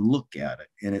down and look at it.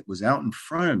 And it was out in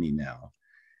front of me now.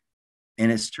 And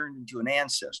it's turned into an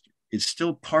ancestor. It's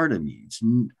still part of me. It's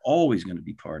always going to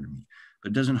be part of me,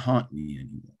 but it doesn't haunt me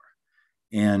anymore.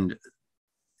 And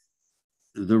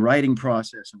the writing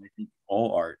process, and I think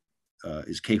all art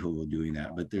is capable of doing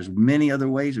that, but there's many other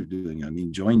ways of doing it. I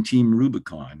mean, join Team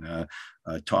Rubicon,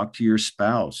 talk to your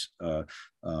spouse, talk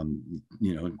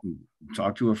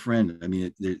to a friend. I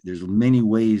mean, there's many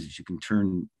ways that you can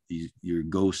turn your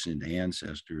ghosts into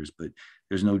ancestors, but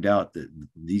there's no doubt that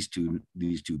these two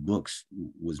books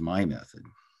was my method.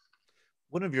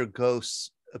 One of your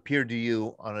ghosts appeared to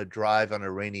you on a drive on a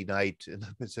rainy night in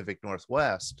the Pacific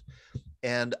Northwest.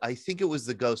 And I think it was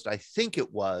the ghost. I think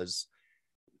it was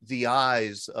the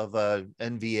eyes of a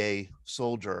NVA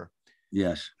soldier.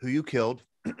 Yes. Who you killed.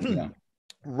 Yeah.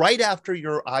 Right after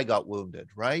your eye got wounded,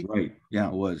 right? Right. Yeah,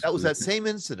 it was. That was that same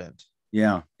incident.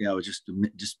 Yeah. Yeah. It was just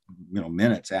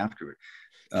minutes after it.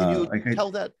 Can you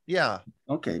tell that? Yeah.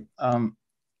 Okay.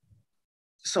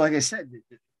 So like I said,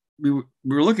 we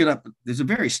were looking up. There's a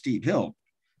very steep hill,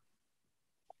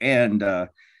 and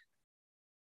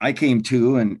I came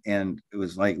to, and it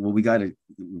was like, well, we got to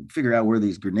figure out where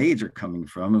these grenades are coming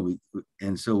from,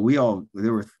 and so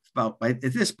there were about, at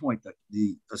this point that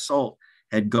the assault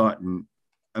had gotten.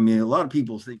 I mean, a lot of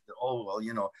people think that, oh, well,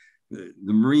 the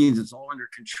Marines, it's all under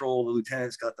control. The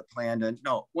lieutenant's got the plan done.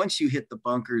 No, once you hit the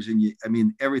bunkers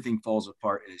everything falls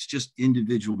apart, and it's just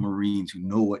individual Marines who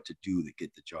know what to do that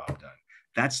get the job done.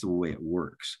 That's the way it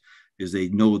works, is they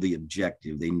know the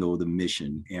objective, they know the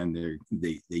mission, and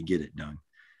they get it done.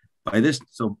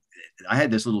 So I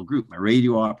had this little group, my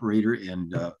radio operator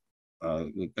and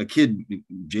a kid,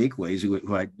 Jake Ways,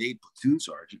 who I made platoon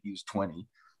sergeant. He was 20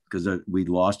 because we'd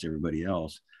lost everybody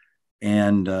else.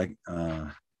 And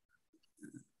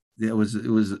it was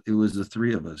the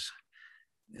three of us.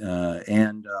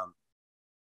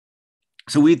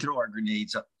 So we throw our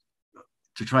grenades up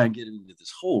to try and get into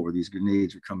this hole where these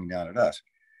grenades were coming down at us.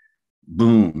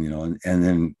 Boom, and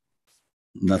then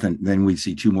nothing. Then we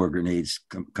see two more grenades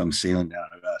come sailing down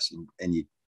at us, and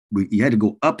you had to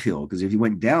go uphill, because if you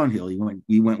went downhill,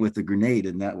 you went with the grenade,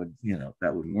 and that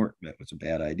wouldn't work. That was a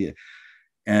bad idea.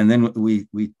 And then we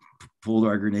pulled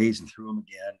our grenades and threw them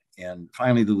again. And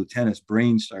finally, the lieutenant's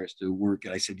brain starts to work.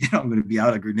 And I said, I'm going to be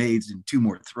out of grenades in two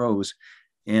more throws,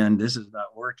 and this is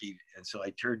not working. And so I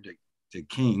turned to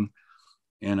King,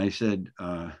 and I said,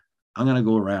 I'm going to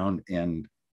go around and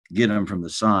get him from the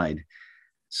side.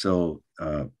 So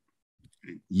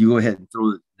you go ahead and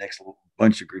throw the next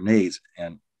bunch of grenades,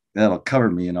 and that'll cover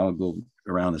me, and I'll go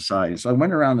around the side. And so I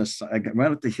went around the side. I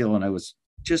went up the hill, and I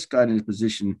got in a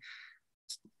position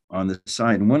on the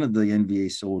side, and one of the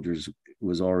NVA soldiers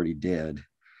was already dead,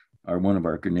 or one of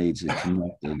our grenades had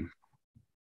connected, and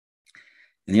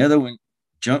the other one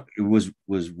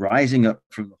was rising up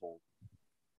from the hole,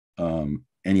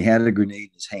 and he had a grenade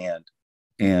in his hand,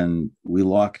 and we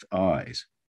locked eyes.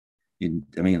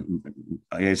 Like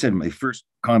I said, my first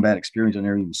combat experience, I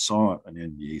never even saw an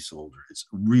NVA soldier. It's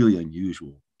really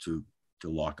unusual to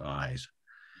lock eyes.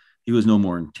 He was no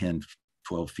more than 10,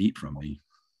 12 feet from me.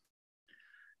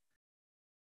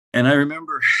 And I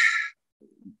remember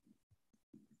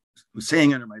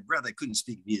saying under my breath, I couldn't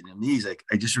speak Vietnamese.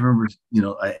 I just remember,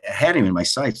 I had him in my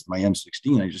sights, my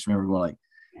M16. I just remember going like,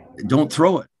 don't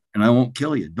throw it and I won't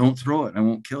kill you. Don't throw it and I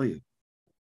won't kill you.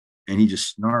 And he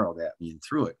just snarled at me and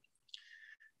threw it.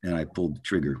 And I pulled the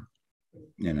trigger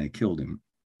and I killed him.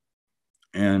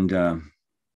 And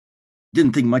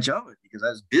didn't think much of it because I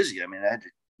was busy. I mean, I had to,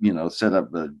 set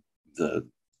up the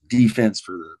defense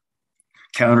for the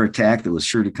counterattack that was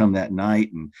sure to come that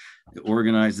night, and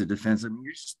organize the defense. I mean,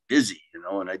 you're just busy, and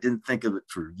I didn't think of it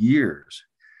for years.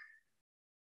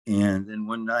 And then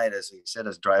one night, as I said, I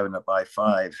was driving up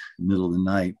I-5 in the middle of the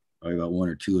night, probably about 1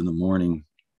 or 2 in the morning,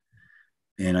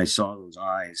 and I saw those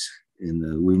eyes in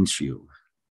the windshield.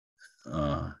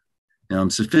 Now I'm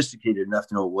sophisticated enough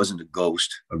to know it wasn't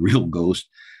a real ghost,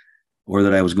 or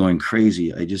that I was going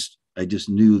crazy. I just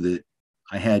knew that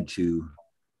I had to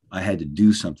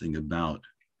do something about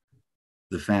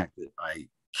the fact that I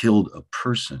killed a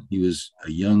person. He was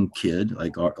a young kid,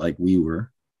 like we were,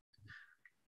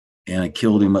 and I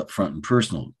killed him up front and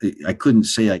personal. I couldn't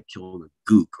say I killed a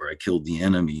gook or I killed the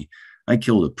enemy. I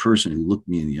killed a person who looked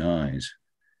me in the eyes,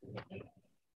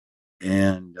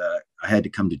 and I had to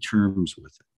come to terms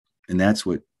with it. And that's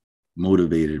what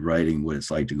motivated writing What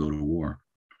It's Like to Go to War.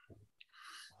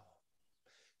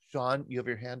 Sean, you have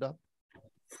your hand up?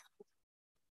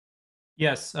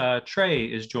 Yes, Trey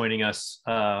is joining us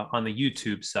on the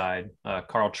YouTube side.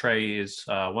 Karl Trey is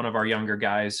one of our younger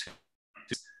guys.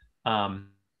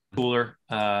 Cooler.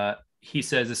 He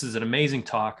says, this is an amazing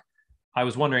talk. I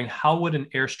was wondering, how would an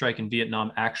airstrike in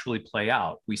Vietnam actually play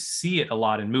out? We see it a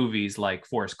lot in movies like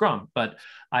Forrest Gump, but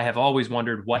I have always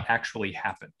wondered what actually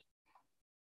happened.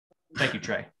 Thank you,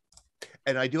 Trey.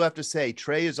 And I do have to say,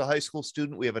 Trey is a high school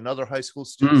student. We have another high school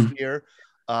student here.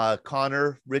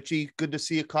 Connor, Richie, good to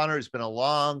see you, Connor. It's been a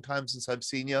long time since I've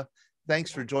seen you.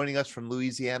 Thanks for joining us from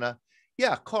Louisiana.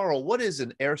 Yeah, Karl, what is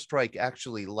an airstrike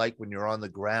actually like when you're on the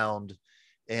ground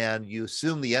and you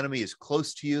assume the enemy is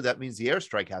close to you? That means the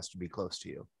airstrike has to be close to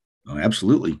you. Oh,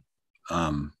 absolutely.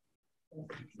 You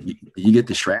get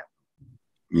the shrapnel,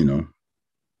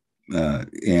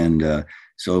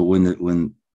 so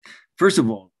when first of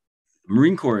all,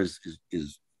 Marine Corps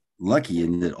is lucky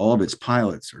in that all of its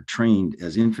pilots are trained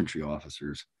as infantry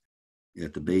officers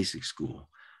at the basic school.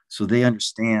 So they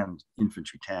understand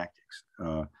infantry tactics.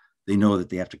 They know that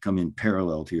they have to come in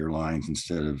parallel to your lines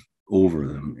instead of over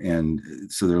them. And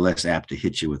so they're less apt to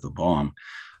hit you with a bomb.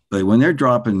 But when they're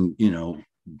dropping,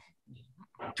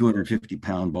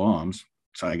 250-pound bombs,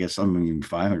 so I guess some of them even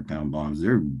 500-pound bombs,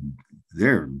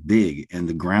 they're big, and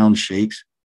the ground shakes.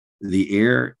 The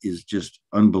air is just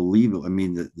unbelievable. I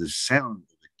mean, the sound of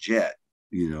a jet,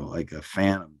 like a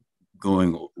phantom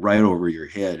going right over your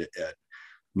head at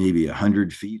maybe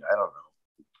 100 feet, I don't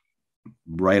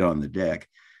know, right on the deck.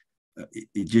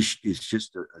 It's just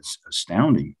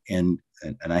astounding. And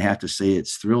I have to say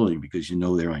it's thrilling because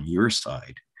they're on your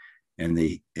side, and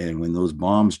when those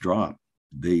bombs drop,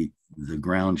 the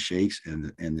ground shakes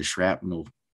and the shrapnel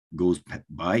goes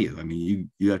by you. I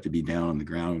mean, you have to be down on the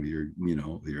ground with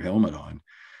your helmet on,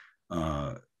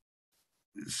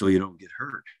 so you don't get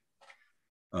hurt.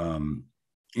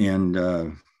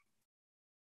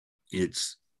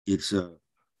 It's an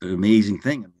amazing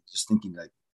thing. I'm just thinking that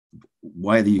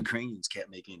why the Ukrainians can't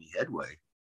make any headway.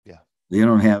 Yeah, they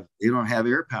don't have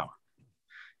air power.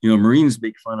 Marines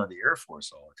make fun of the Air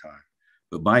Force all the time,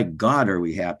 but by God, are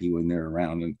we happy when they're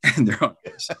around and they're on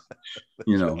this?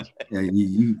 And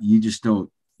you just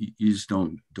don't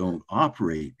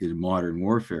operate in modern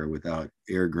warfare without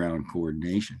air-ground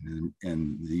coordination,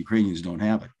 and the Ukrainians don't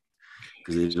have it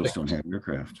because they just don't have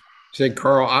aircraft. Say,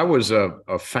 Karl, I was a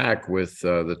FAC with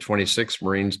the 26th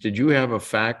Marines. Did you have a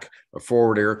FAC, a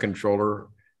forward air controller,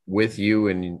 with you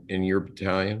in your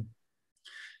battalion?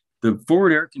 The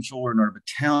forward air controller in our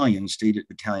battalion stayed at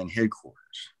battalion headquarters,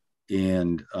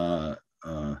 and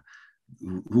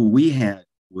who we had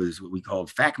was what we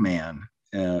called FAC Man.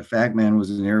 FAC Man was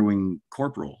an air wing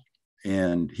corporal,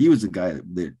 and he was the guy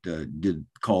that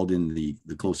called in the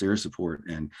close air support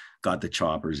and got the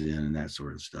choppers in and that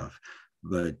sort of stuff.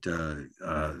 But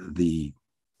the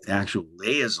actual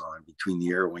liaison between the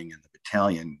air wing and the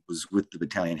battalion was with the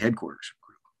battalion headquarters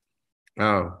group.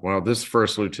 Oh, well, this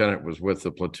first lieutenant was with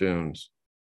the platoons.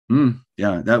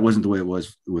 Yeah, that wasn't the way it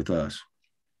was with us.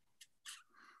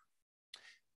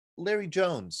 Larry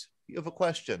Jones, you have a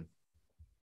question.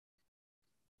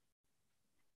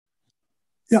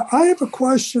 Yeah, I have a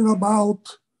question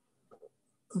about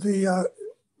the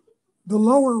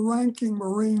lower ranking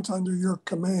Marines under your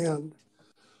command.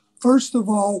 First of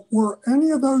all, were any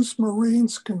of those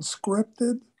Marines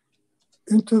conscripted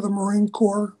into the Marine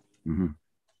Corps? Mm-hmm.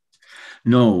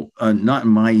 No, not in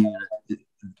my unit.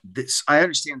 I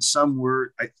understand some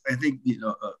were. I think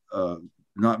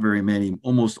not very many.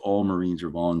 Almost all Marines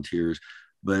are volunteers,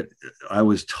 but I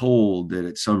was told that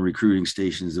at some recruiting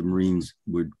stations, the Marines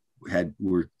were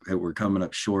coming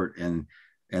up short, and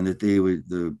that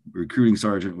the recruiting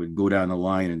sergeant would go down the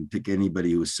line and pick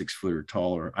anybody who was 6 foot or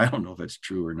taller. I don't know if that's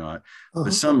true or not,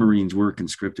 but some Marines were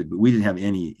conscripted, but we didn't have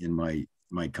any in my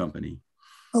company.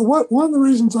 One of the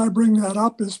reasons I bring that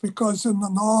up is because in the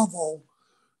novel,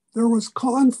 there was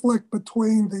conflict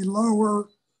between the lower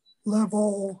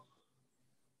level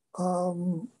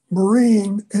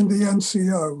Marine and the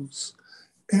NCOs.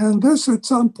 And this at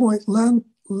some point lended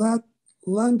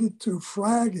to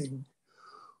fragging.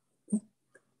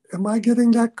 Am I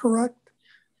getting that correct?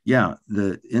 Yeah,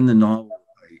 in the novel,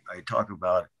 I talk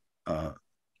about, I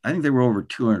think there were over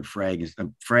 200 fraggings.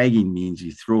 Fragging means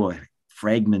you throw a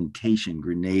fragmentation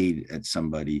grenade at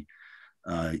somebody.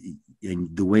 And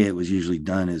the way it was usually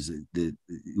done is that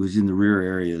it was in the rear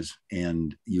areas,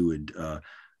 and you would,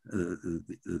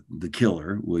 the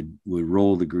killer would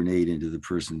roll the grenade into the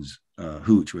person's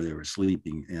hooch where they were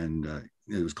sleeping, and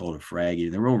it was called a fragging.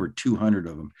 There were over 200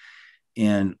 of them,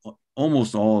 and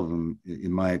almost all of them,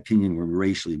 in my opinion, were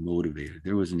racially motivated.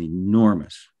 There was an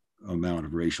enormous amount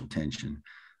of racial tension.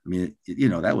 I mean,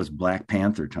 that was Black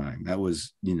Panther time. That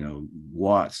was,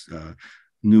 Watts,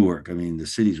 Newark. I mean, the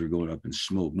cities were going up in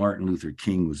smoke. Martin Luther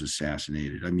King was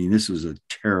assassinated. I mean, this was a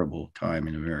terrible time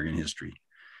in American history.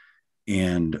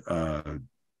 And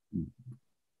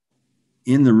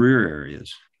in the rear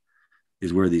areas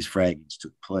is where these fraggings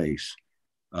took place.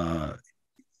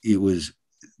 It was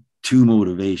two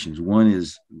motivations. One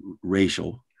is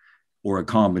racial, or a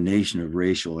combination of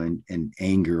racial and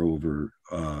anger over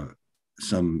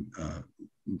some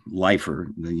lifer,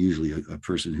 usually a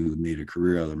person who made a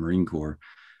career out of the Marine Corps,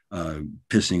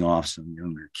 pissing off some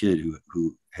younger kid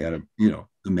who had the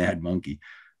mad monkey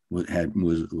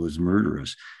was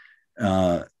murderous.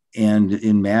 And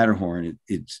in Matterhorn,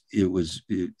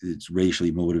 it's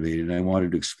racially motivated. And I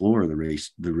wanted to explore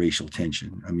the racial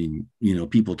tension. I mean,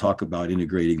 people talk about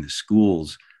integrating the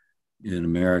schools in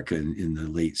America in the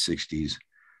late 60s.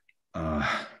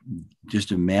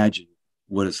 just imagine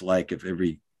what it's like if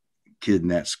every kid in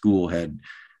that school had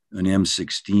an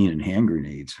M16 and hand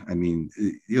grenades. I mean,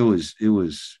 it was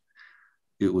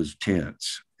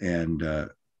tense. And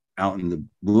out in the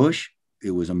bush,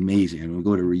 it was amazing. And we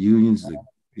go to reunions,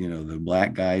 the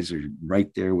black guys are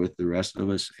right there with the rest of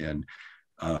us. And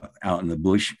out in the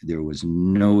bush, there was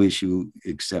no issue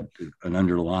except an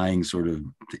underlying sort of,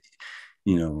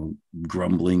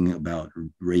 grumbling about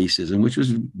racism, which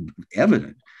was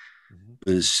evident. Mm-hmm.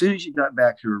 But as soon as you got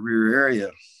back to a rear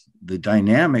area, the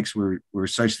dynamics were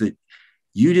such that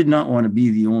you did not want to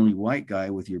be the only white guy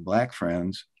with your black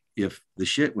friends if the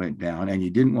shit went down, and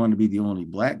you didn't want to be the only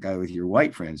black guy with your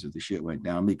white friends if the shit went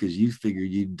down, because you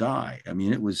figured you'd die. I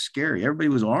mean, it was scary. Everybody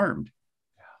was armed.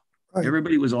 Right.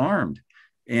 Everybody was armed.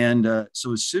 And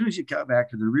so as soon as you got back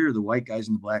to the rear, the white guys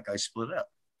and the black guys split up,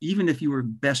 even if you were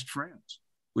best friends,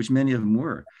 which many of them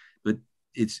were. But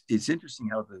it's interesting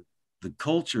how the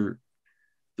culture,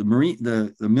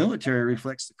 the military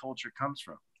reflects the culture it comes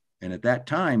from. And at that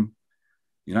time,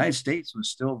 the United States was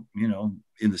still,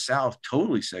 in the South,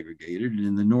 totally segregated, and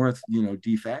in the North,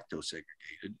 de facto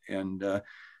segregated. And as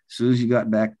soon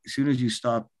as you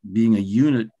stopped being a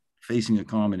unit facing a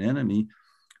common enemy,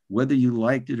 whether you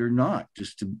liked it or not,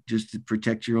 just to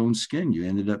protect your own skin, you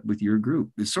ended up with your group.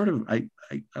 It's sort of, I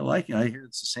like it. I hear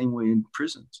it's the same way in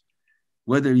prisons.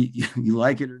 Whether you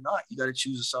like it or not, you got to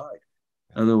choose a side.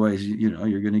 Otherwise,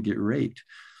 you're going to get raped.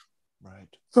 Right.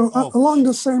 So along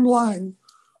the same line,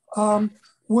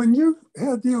 when you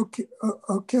had the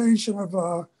occasion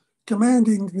of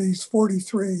commanding these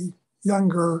 43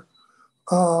 younger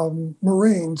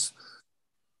Marines,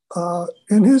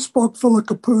 in his book, Philip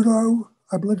Caputo,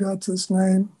 I believe that's his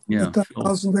name, yeah, the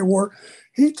 10,000 they were,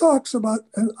 he talks about,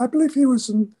 and I believe he was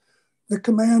the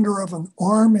commander of an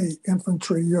Army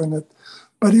infantry unit,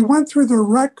 but he went through their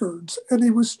records and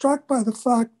he was struck by the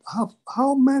fact of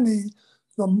how many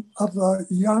of the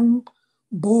young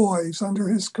boys under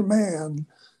his command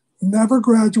never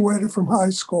graduated from high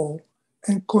school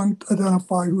and couldn't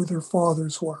identify who their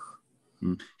fathers were.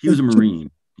 He was a Marine.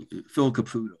 Phil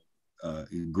Caputo,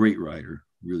 great writer,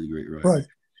 really great writer. Right.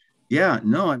 Yeah,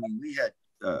 no, I mean, we had,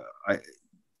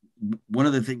 one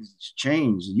of the things that's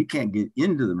changed, you can't get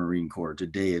into the Marine Corps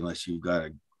today unless you've got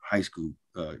a high school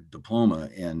diploma.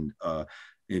 And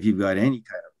if you've got any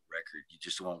kind of record, you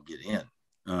just won't get in.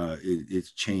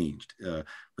 It's changed.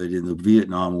 But in the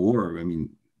Vietnam War, I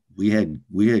mean, we had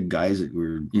guys that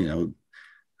were,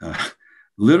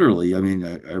 literally, I mean,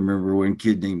 I remember one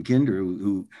kid named Kinder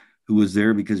who was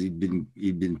there because he'd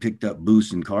been picked up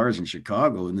boosting cars in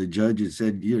Chicago, and the judge had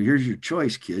said, here's your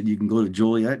choice, kid. You can go to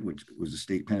Joliet, which was a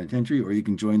state penitentiary, or you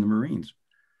can join the Marines.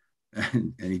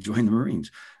 And he joined the Marines.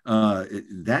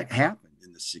 That happened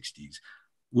in the 60s.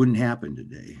 Wouldn't happen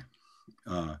today.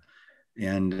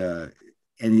 And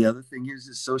the other thing is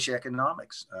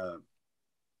socioeconomics.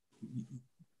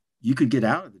 You could get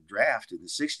out of the draft in the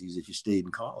 60s if you stayed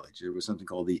in college. There was something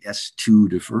called the S2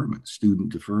 deferment, student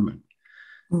deferment.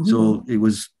 Mm-hmm. So it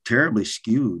was terribly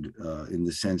skewed in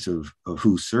the sense of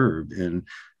who served. And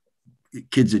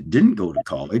kids that didn't go to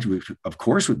college, which of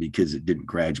course would be kids that didn't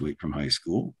graduate from high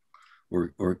school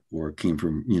or came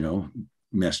from,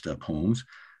 messed up homes,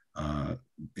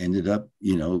 ended up,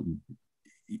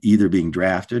 either being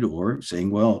drafted or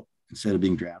saying, well, instead of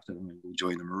being drafted, I'm going to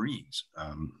join the Marines.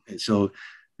 And so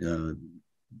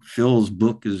Phil's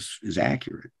book is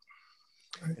accurate.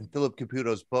 And Philip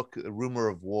Caputo's book, A Rumor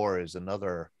of War, is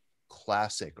another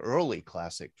early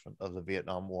classic of the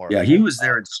Vietnam War. Yeah, he was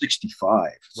there in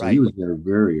 65. So right. He was there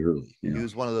very early. Yeah. He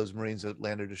was one of those Marines that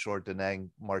landed ashore at Da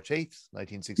Nang March 8th,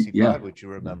 1965, which you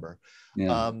remember.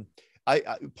 Yeah. I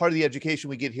part of the education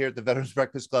we get here at the Veterans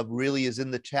Breakfast Club really is in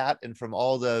the chat, and from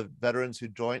all the veterans who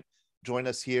join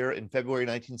us here. In February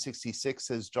 1966,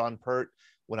 says John Pert,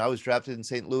 when I was drafted in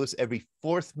St. Louis, every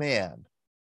fourth man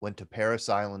went to Parris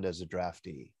Island as a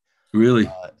draftee. Really?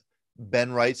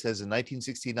 Ben Wright says in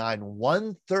 1969,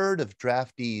 1/3 of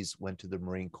draftees went to the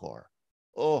Marine Corps.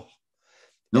 Oh,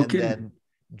 no kidding. Then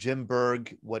Jim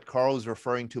Berg, what Karl was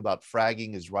referring to about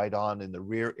fragging is right on. In the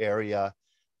rear area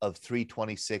of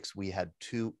 326, we had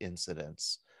 2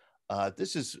 incidents.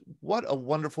 What a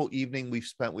wonderful evening we've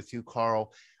spent with you,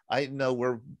 Karl. I know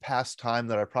we're past time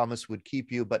that I promised would keep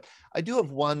you, but I do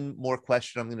have one more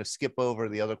question. I'm going to skip over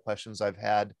the other questions I've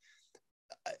had.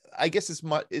 I guess it's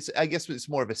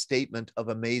more of a statement of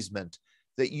amazement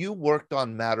that you worked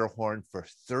on Matterhorn for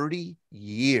 30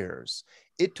 years.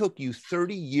 It took you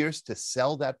 30 years to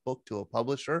sell that book to a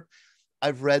publisher.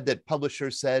 I've read that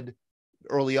publishers said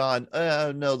early on,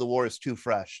 no, the war is too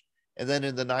fresh. And then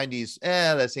in the 90s,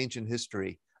 that's ancient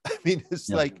history. I mean, it's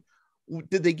like,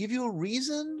 Did they give you a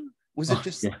reason? Was it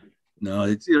just? Yeah. No,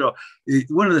 it's,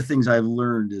 one of the things I've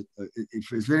learned is,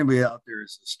 if anybody out there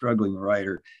is a struggling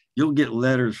writer, you'll get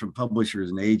letters from publishers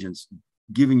and agents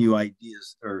giving you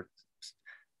ideas or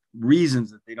reasons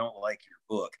that they don't like your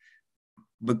book.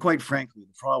 But quite frankly,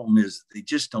 the problem is they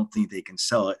just don't think they can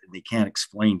sell it, and they can't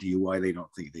explain to you why they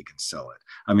don't think they can sell it.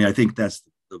 I mean, I think that's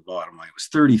the bottom line. It was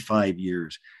 35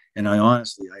 years. And I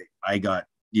honestly, I got,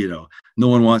 no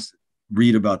one wants to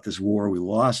read about this war. We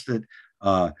lost it.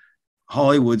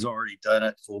 Hollywood's already done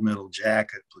it. Full Metal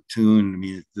Jacket, Platoon. I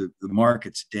mean, the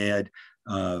market's dead.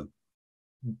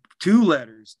 2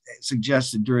 letters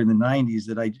suggested during the 90s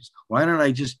that why don't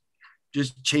I just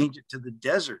change it to the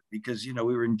desert, because we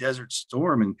were in Desert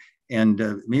Storm and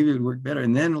maybe it would work better.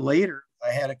 And then later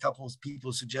I had a couple of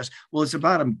people suggest, well, it's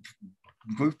about a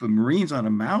group of Marines on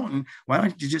a mountain. Why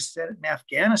don't you just set it in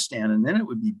Afghanistan, and then it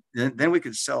would be, then we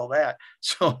could sell that.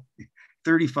 So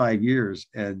 35 years,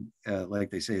 and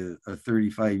like they say, a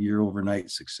 35-year overnight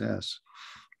success.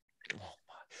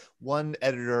 One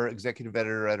editor, executive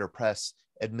editor at our press,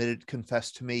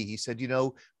 confessed to me, he said,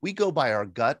 we go by our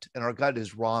gut, and our gut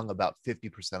is wrong about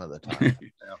 50% of the time.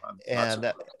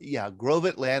 And Grove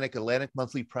Atlantic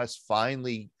Monthly Press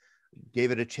finally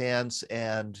gave it a chance,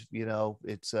 and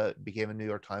it's became a New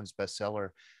York Times bestseller.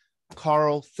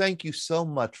 Karl, thank you so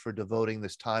much for devoting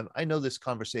this time. I know this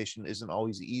conversation isn't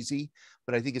always easy,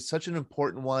 but I think it's such an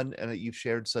important one, and that you've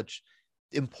shared such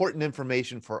important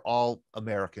information for all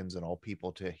Americans and all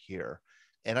people to hear.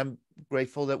 And I'm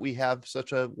grateful that we have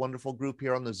such a wonderful group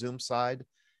here on the Zoom side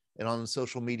and on the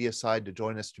social media side to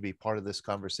join us to be part of this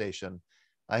conversation.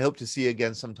 I hope to see you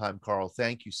again sometime, Karl.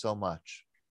 Thank you so much.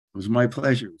 It was my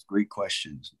pleasure. It was great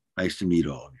questions. Nice to meet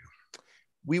all of you.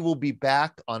 We will be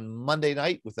back on Monday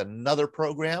night with another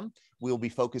program. We'll be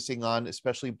focusing on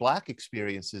especially Black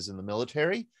experiences in the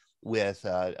military with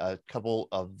a couple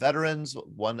of veterans,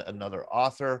 another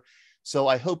author. So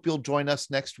I hope you'll join us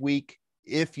next week.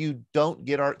 If you don't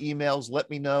get our emails, let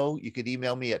me know. You could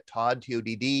email me at todd,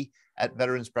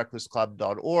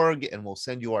 @veteransbreakfastclub.org, and we'll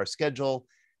send you our schedule.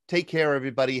 Take care,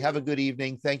 everybody. Have a good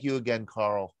evening. Thank you again,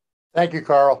 Karl. Thank you,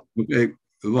 Karl. Okay,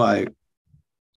 goodbye.